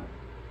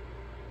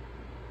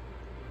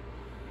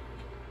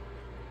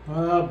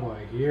 Oh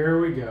boy, here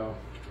we go.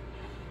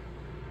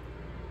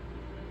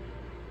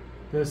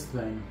 This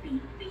thing.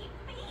 Beep, beep,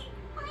 beep.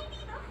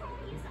 Finding the home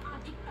use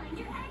object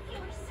finder at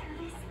your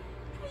service.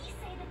 Please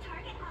say the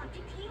target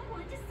object you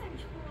want to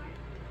search for.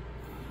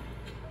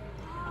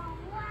 Oh,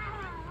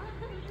 wow.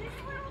 This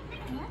little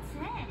thing. What's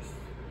this?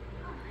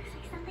 Oh, looks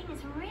like something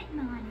is written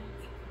on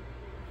it.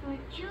 For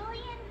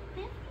Julian,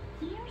 50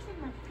 years in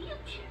the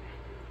future.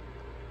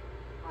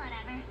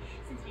 Whatever.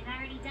 Since we've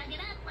already dug it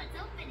up, let's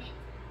open it.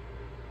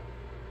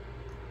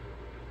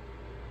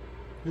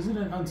 Isn't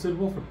it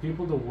unsuitable for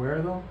people to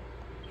wear though?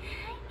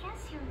 I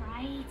guess you're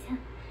right.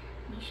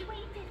 We should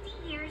wait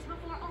 50 years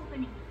before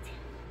opening it.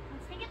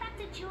 Let's take it back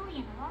to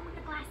Julian along with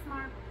the glass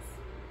marbles.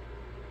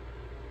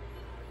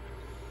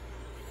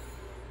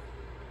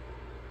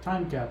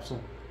 Time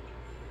capsule.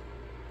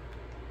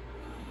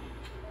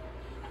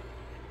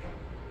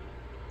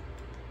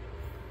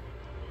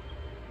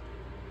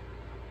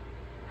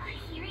 Oh,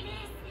 here it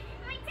is!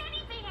 My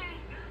teddy bear!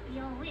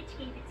 The old witch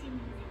gave it to me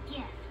as a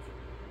gift.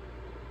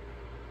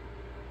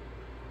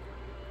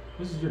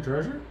 This is your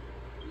treasure?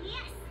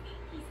 Yes!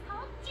 He's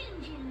called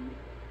Junjun.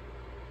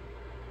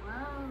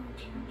 Whoa,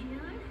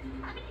 Junjun.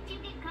 How did you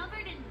get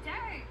covered in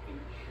dirt? And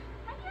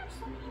why do you have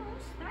so many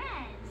loose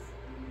threads?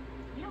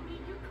 We don't get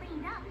you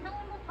cleaned up, no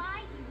one will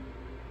buy you.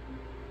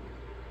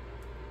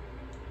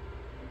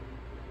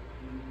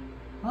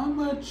 How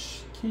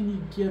much can you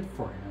get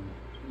for him?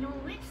 The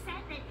old witch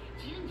said that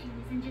Junjun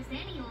isn't just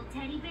any old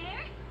teddy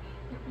bear.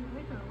 He'll be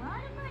worth a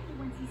lot of money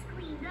once he's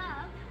cleaned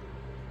up.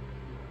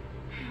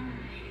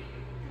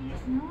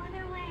 There's no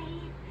other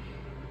way.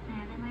 I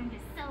haven't learned to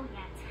sew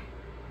yet.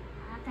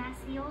 I'll have to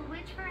ask the old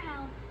witch for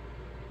help.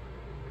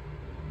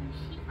 If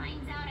she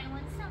finds out I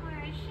went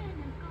somewhere I shouldn't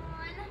have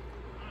gone,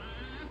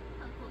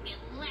 Hook will get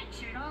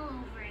lectured all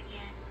over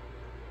again.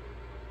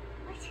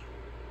 But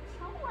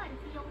so what if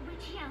the old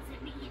witch yells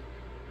at me?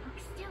 Hook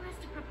still has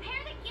to prepare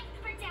the gift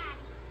for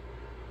Daddy.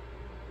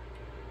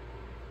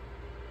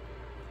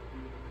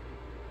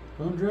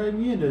 Don't drag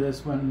me into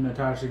this when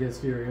Natasha gets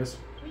furious.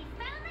 We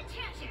found the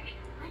treasure.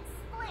 Let's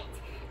split.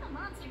 The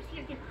monsters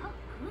here give Hook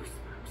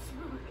goosebumps.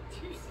 Ooh,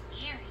 too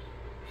scary.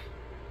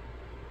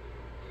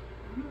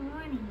 I'm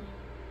warning you.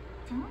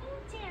 Don't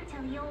you dare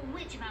tell the old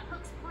witch about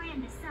Hook's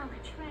plan to sell the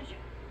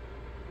treasure.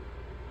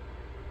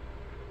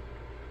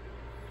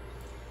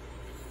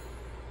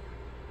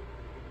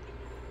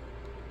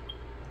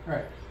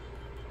 Alright.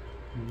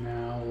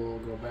 Now we'll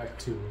go back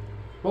to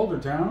Boulder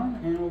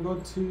Town and we'll go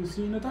to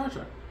see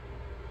Natasha.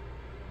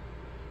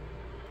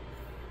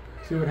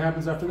 See what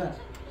happens after that.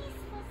 Such a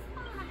peaceful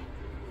spot.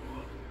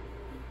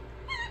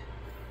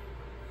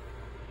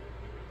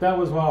 That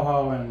was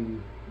Wawa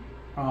and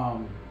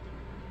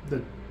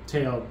the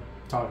tail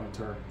talking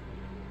to her.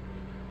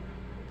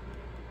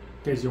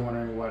 In case you're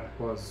wondering what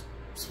was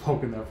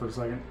spoken there for a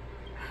second.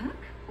 Hook?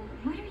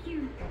 What are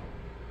you...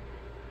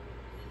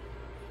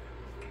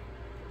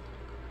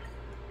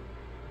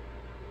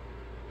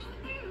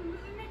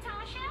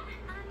 Natasha,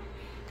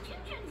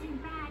 Junjun's in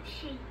bad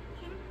shape.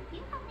 Can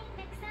you help me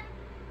fix him?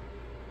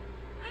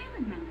 I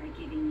remember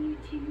giving you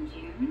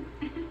Junjun.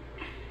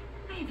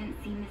 I haven't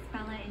seen this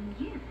fella in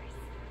years.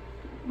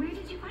 Where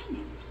did you find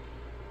him?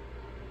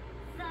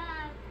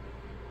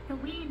 The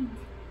wind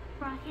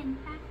brought him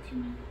back to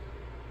me.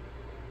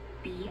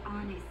 Be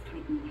honest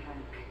with me,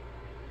 Hook.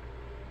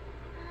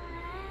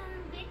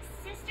 Big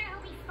sister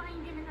helped me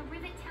find him in the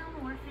Rivet Town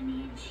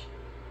orphanage.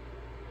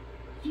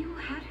 You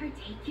had her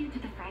take you to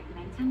the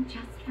Fragmentum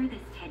just for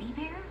this teddy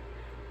bear?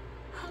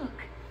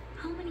 Hook,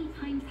 how many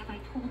times have I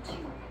told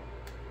you?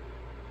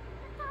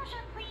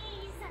 Natasha,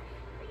 please.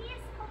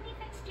 Please help me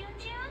fix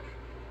Junjun.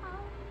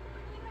 I'll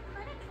clean the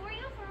clinic for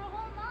you for a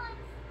whole month.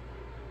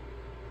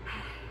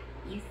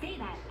 You say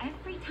that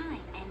every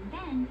time, and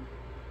then...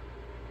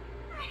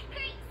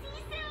 Great, see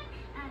you soon.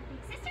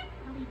 Big sister,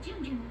 I'll leave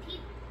Junjun with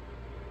you.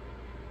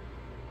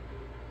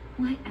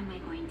 What am I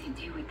going to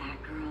do with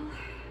that girl?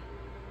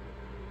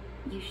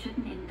 You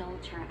shouldn't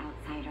indulge her,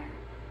 outsider.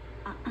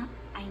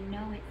 I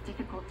know it's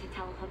difficult to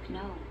tell Hook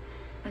no,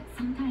 but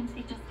sometimes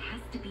it just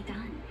has to be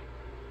done.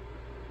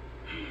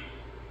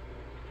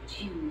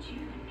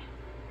 Junjun.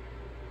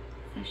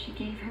 So she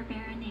gave her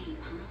bear a name,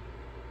 huh?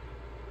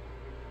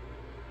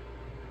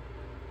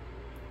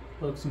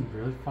 Hook seems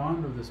really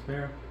fond of this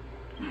bear.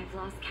 I've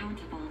lost count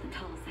of all the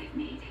calls I've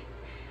made.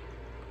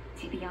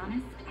 To be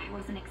honest, I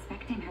wasn't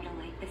expecting her to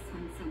like this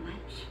one so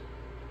much.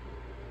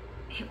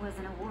 It was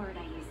an award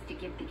I used to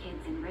give the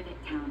kids in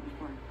Rivet Town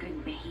for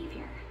good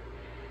behavior.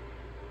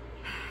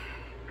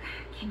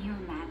 Can you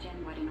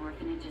imagine what an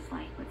orphanage is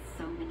like with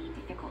so many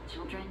difficult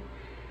children?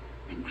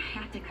 And I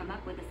had to come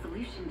up with a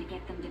solution to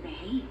get them to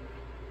behave.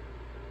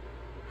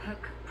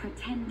 Hook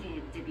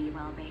pretended to be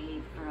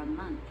well-behaved for a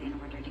month in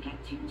order to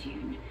get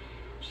Junjun.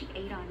 She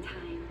ate on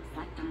time,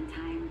 slept on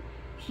time,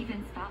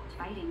 even stopped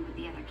fighting with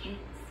the other kids.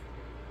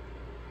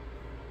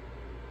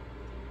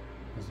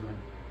 Has there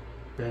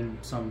been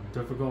some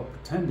difficult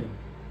pretending?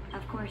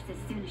 Of course, as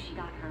soon as she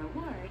got her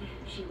award,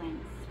 she went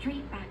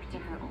straight back to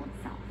her old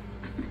self.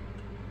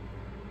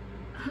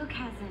 Hook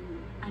has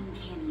an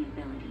uncanny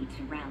ability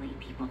to rally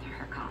people to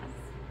her cause,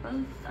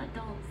 both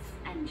adults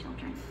and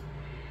children.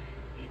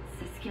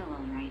 It's a skill,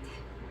 all right,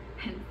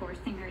 and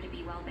forcing her to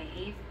be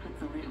well-behaved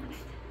puts a lid on it.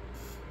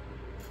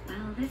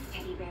 Well, this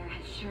teddy bear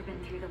has sure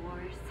been through the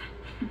wars.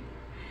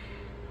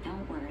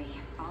 Don't worry,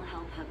 I'll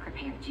help Hook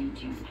prepare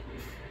Junjun.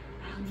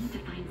 I'll need to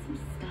find some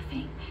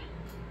stuffing.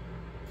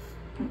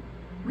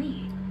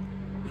 Wait,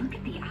 look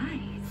at the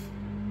eyes.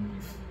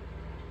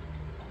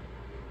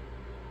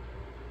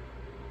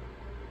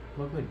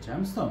 Look like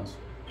gemstones.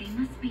 They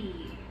must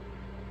be...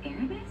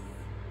 Erebus?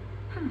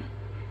 Huh.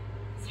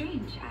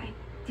 Strange, I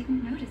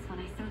didn't notice when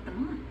I sewed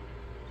them on.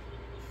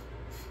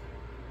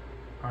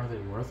 Are they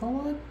worth a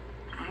lot?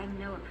 I'm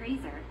no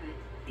appraiser, but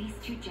these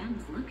two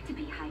gems look to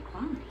be high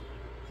quality.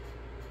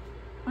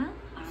 Well,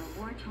 our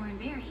war-torn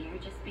bear here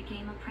just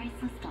became a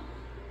priceless doll.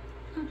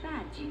 Not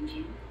bad,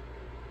 Junjun.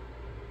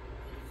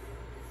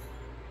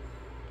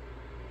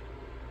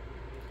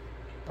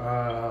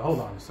 Hold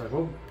on a sec.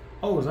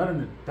 Oh,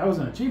 that was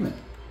an achievement.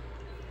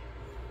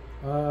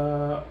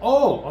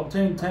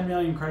 Obtain 10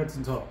 million credits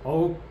in total.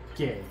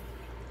 Okay.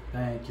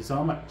 Thank you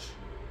so much.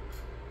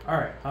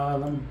 Alright,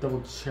 let me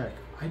double check.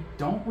 I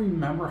don't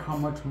remember how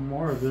much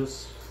more of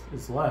this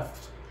is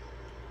left.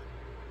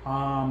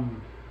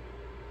 And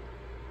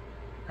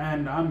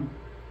I'm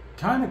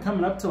kind of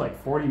coming up to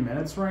like 40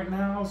 minutes right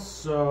now,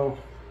 so...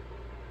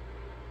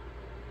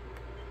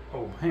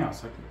 Oh, hang on a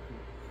second.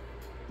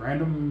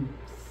 Random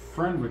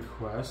friend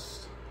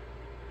request.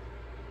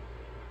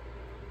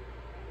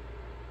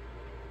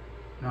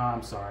 No,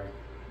 I'm sorry.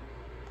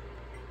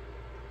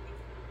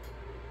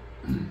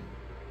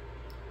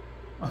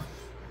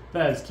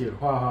 That is cute.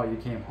 Haha, you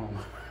came home.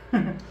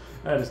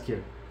 That is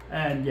cute.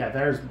 And yeah,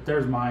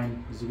 there's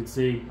mine. As you can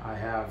see, I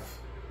have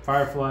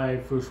Firefly,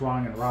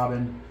 Fushuang, and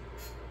Robin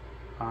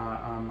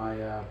on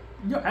my...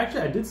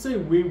 actually, I did say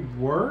we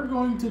were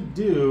going to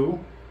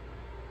do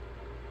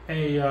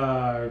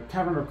a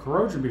Cavern of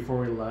Corrosion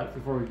before we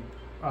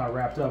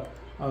wrapped up.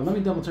 Let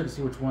me double check to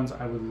see which ones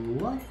I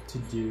would like to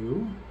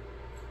do,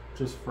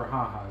 just for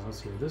ha-has.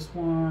 Let's see, this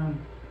one,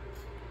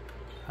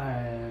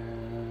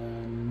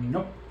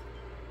 nope,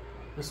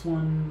 this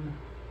one,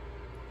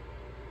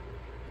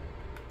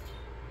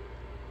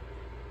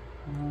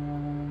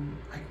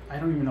 I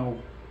don't even know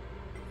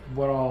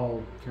what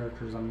all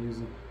characters I'm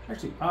using.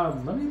 Actually,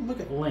 let me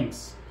look at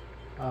Link's,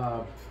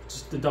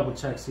 just to double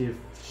check, see if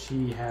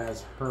she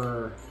has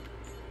her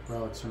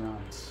relics or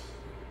not.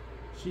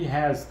 She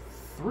has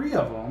 3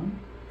 of them,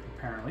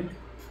 apparently.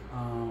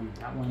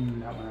 That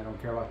one I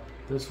don't care about.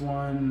 This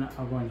one,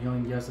 I'll go in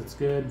healing. Yes, it's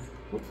good.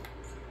 Whoop.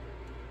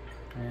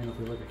 And if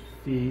we look at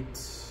feet,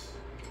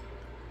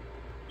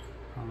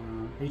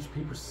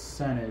 HP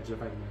percentage,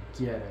 if I can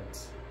get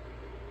it.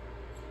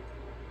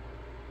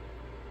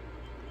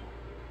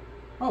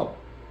 Oh.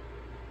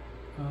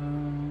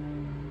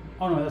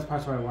 Oh no, that's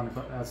part where I want to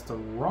put. That's the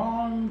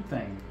wrong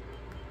thing.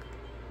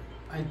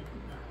 Wait,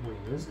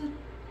 is it?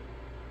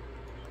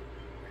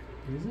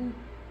 Is it?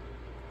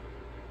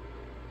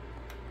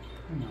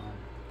 Hang on.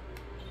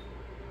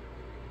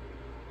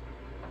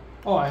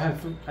 Oh, I have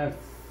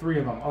 3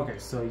 of them. Okay,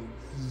 so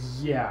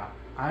yeah,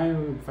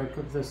 if I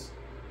put this,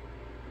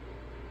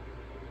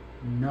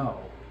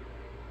 no.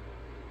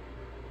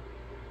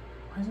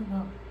 Why is it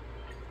not?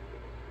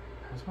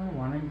 That's why I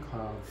wanted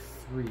Cloud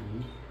 3.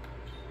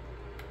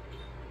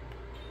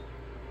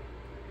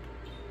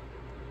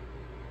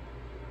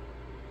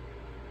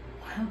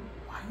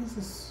 Why does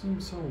this seem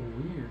so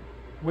weird?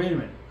 Wait a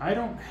minute, I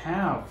don't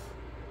have.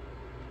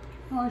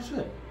 Oh, I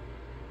should.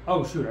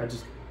 Oh shoot, I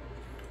just.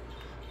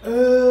 Oh,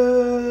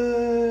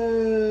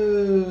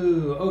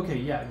 okay,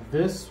 yeah,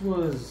 this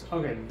was.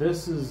 Okay,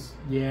 this is.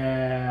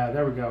 Yeah,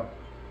 there we go.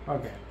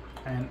 Okay,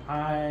 and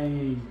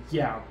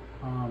yeah,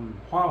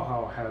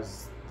 Hao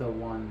has the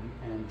one,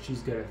 and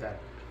she's good at that.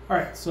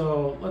 Alright,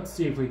 so let's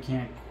see if we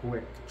can't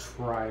quick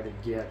try to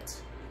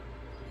get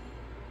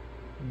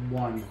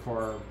one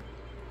for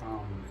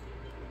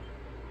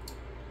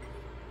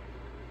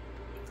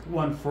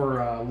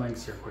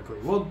links here quickly.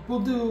 We'll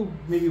do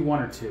maybe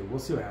 1 or 2. We'll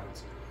see what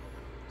happens.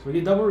 So we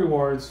get double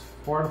rewards,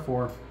 4 out of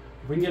 4.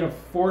 If we can get a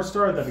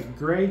 4-star, that'd be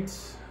great.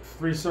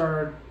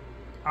 3-star,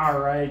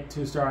 alright.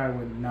 2-star, I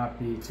would not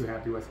be too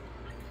happy with.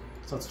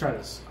 So let's try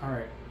this.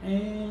 Alright,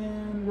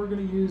 and we're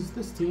gonna use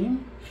this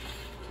team.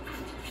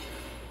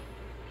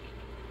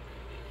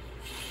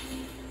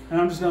 And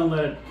I'm just gonna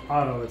let it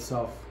auto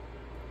itself.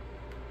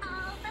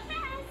 All the best.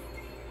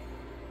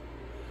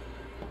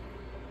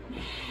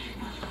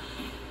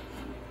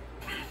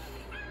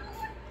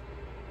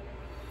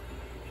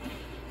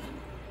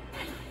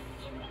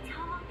 Can we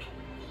talk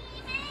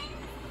even?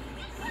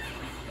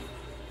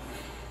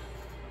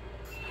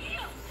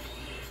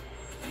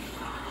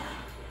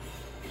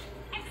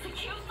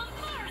 Execute the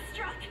fire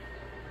struck.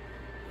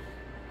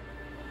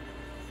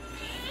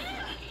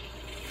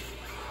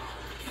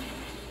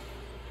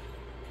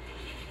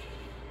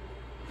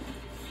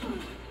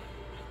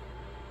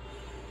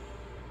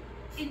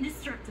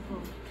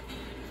 Indestructible.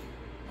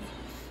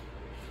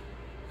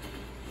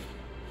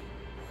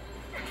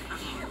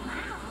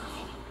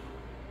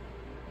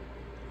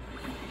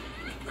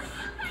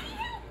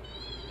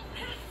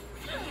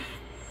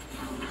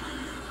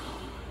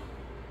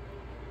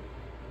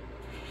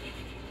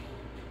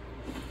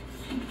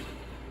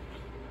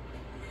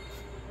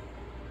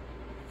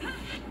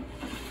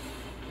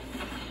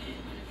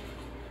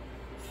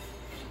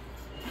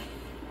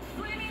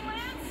 Flaming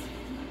Lance.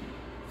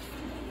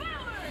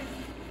 Forward.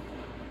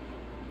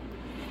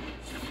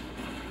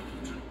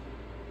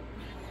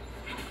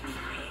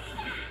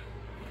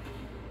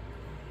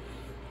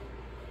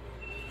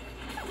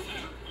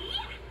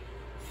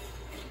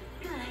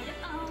 Good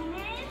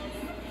omens.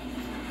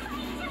 I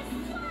just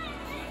won.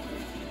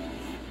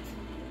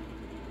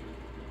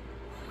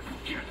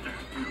 Get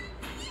there.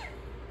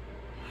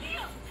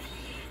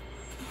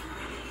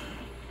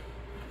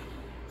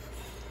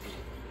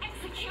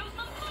 Execute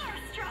the fire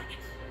struck.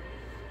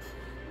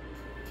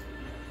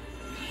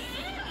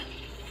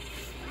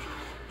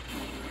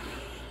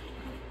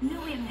 No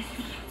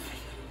amnesty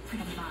for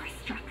the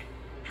Marstruck.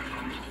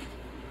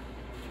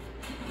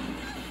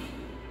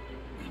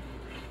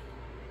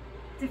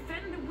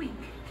 Defend the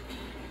weak.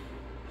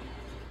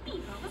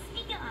 Evils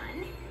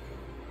begun.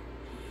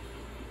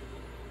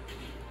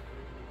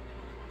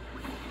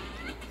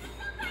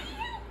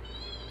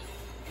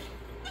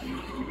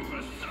 Move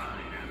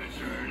aside,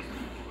 amateurs.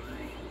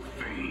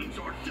 Fiends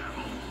or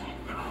devils,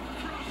 I'll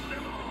crush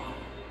them all.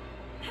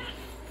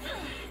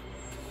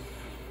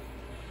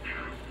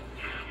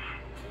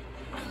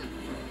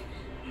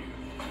 You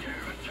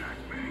dare attack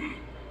me?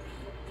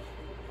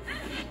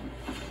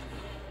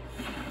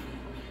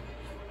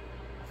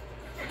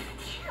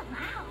 Chill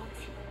out.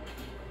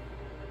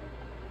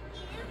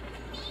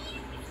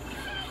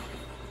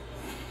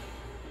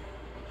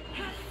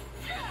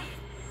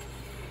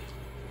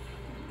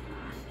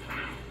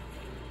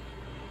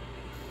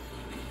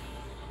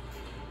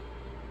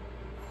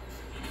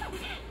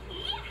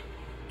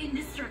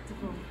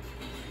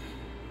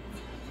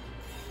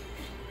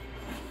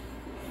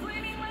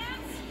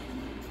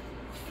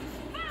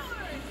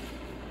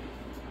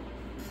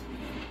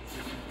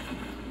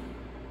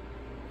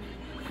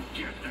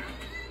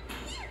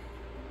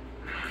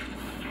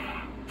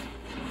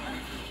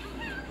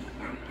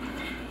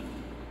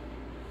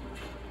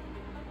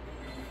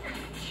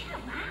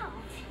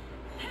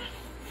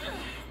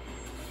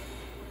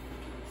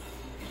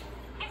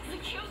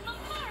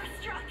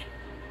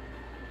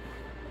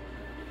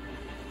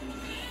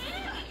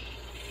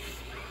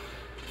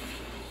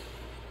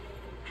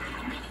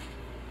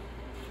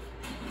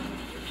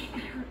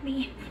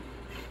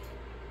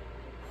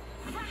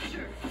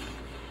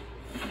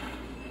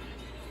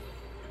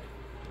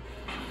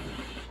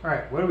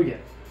 Alright, what do we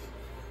get?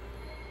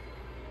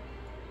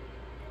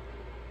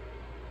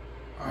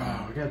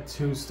 Oh, we got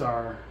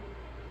 2-star.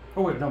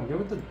 Oh wait, no, we get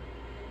with the...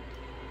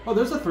 Oh,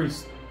 there's a 3...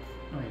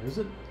 Wait, is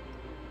it?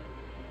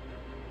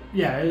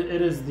 Yeah,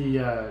 it is the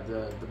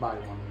body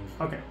one.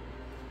 Okay.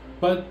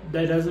 But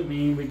that doesn't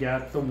mean we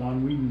got the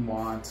one we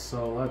want,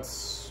 so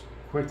let's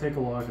quick take a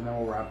look and then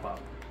we'll wrap up.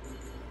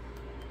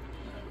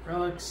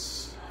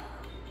 Relics,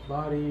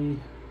 body.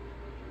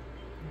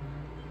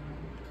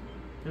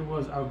 It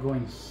was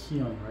outgoing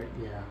healing, right?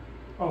 Yeah.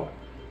 Oh,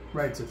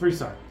 right, it's a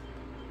 3-star.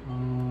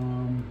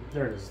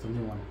 There it is, the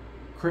new one.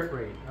 Crit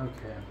rate,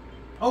 okay.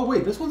 Oh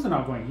wait, this one's an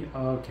outgoing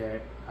okay.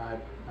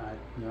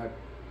 You know,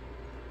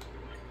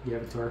 I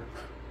gave it to her.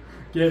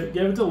 Give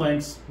it to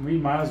Lynx. We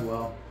might as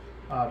well.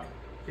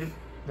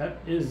 That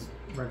is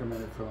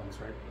recommended for Lynx,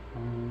 right?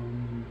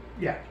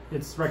 Yeah,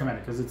 it's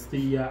recommended because it's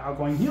the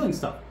outgoing healing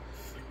stuff.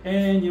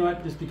 And you know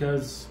what? Just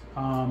because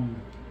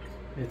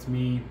it's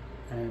me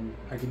and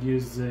I could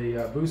use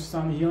the boosts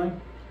on the healing,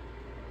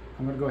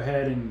 I'm gonna go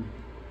ahead and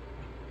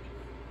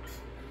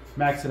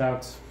max it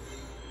out.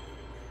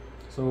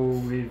 So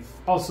we've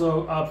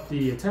also upped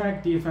the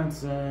attack,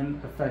 defense,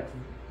 and effect.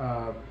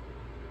 I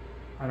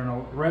don't know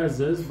what res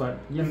is, but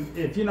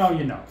if you know,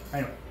 you know.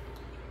 Anyway.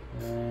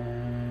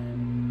 And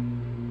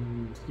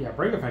yeah,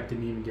 break effect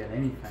didn't even get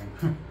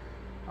anything.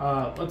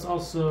 Let's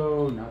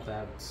also, not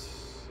that.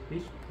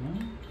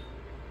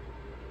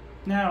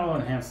 Now I'll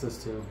enhance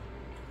this too.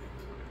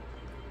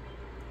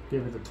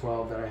 Give it the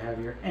 12 that I have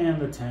here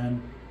and the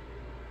 10.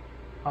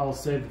 I'll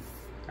save.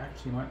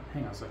 Actually, what?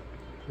 Hang on a second.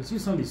 Let's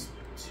use some of these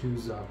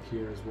 2s up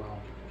here as well.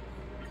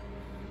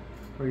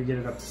 Where you get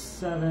it up to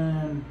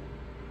 7.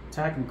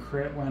 Attack and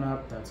crit went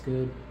up. That's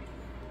good.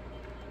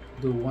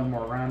 Do one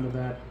more round of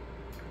that.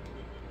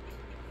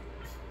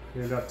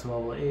 Get it up to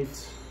level 8.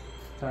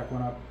 Attack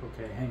went up.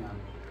 Okay, hang on.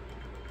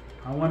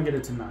 I want to get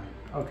it to 9.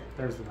 Okay,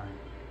 there's the 9.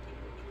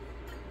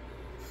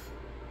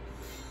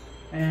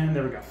 And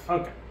there we go.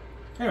 Okay.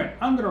 Anyway,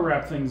 I'm going to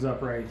wrap things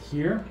up right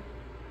here.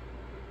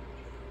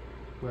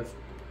 With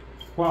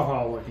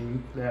wow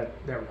looking. There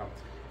we go.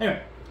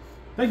 Anyway,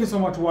 thank you so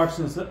much for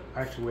watching this.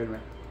 Actually, wait a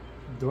minute.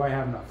 Do I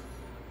have enough?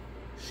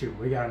 Shoot,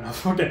 we got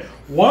enough. Okay,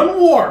 one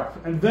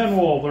warp, and then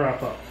we'll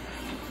wrap up.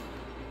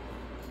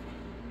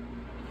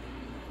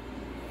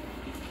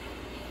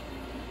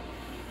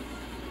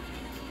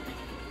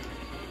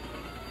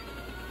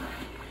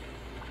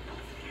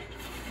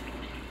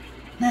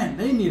 Man,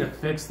 they need to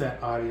fix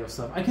that audio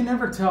stuff. I can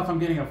never tell if I'm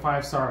getting a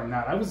 5-star or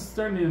not. I was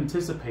starting to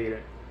anticipate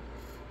it.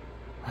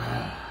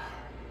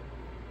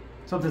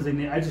 Sometimes they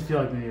need. I just feel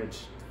like they need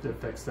to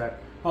fix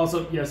that.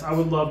 Also, yes, I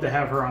would love to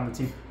have her on the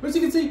team. But as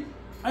you can see,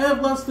 I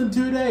have less than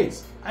 2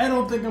 days. I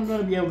don't think I'm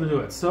going to be able to do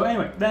it. So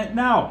anyway,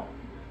 now,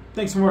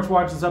 thanks so much for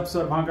watching this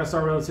episode of Honkai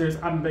Star Rail series.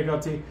 I'm Big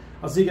LT.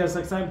 I'll see you guys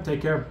next time.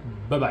 Take care.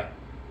 Bye-bye.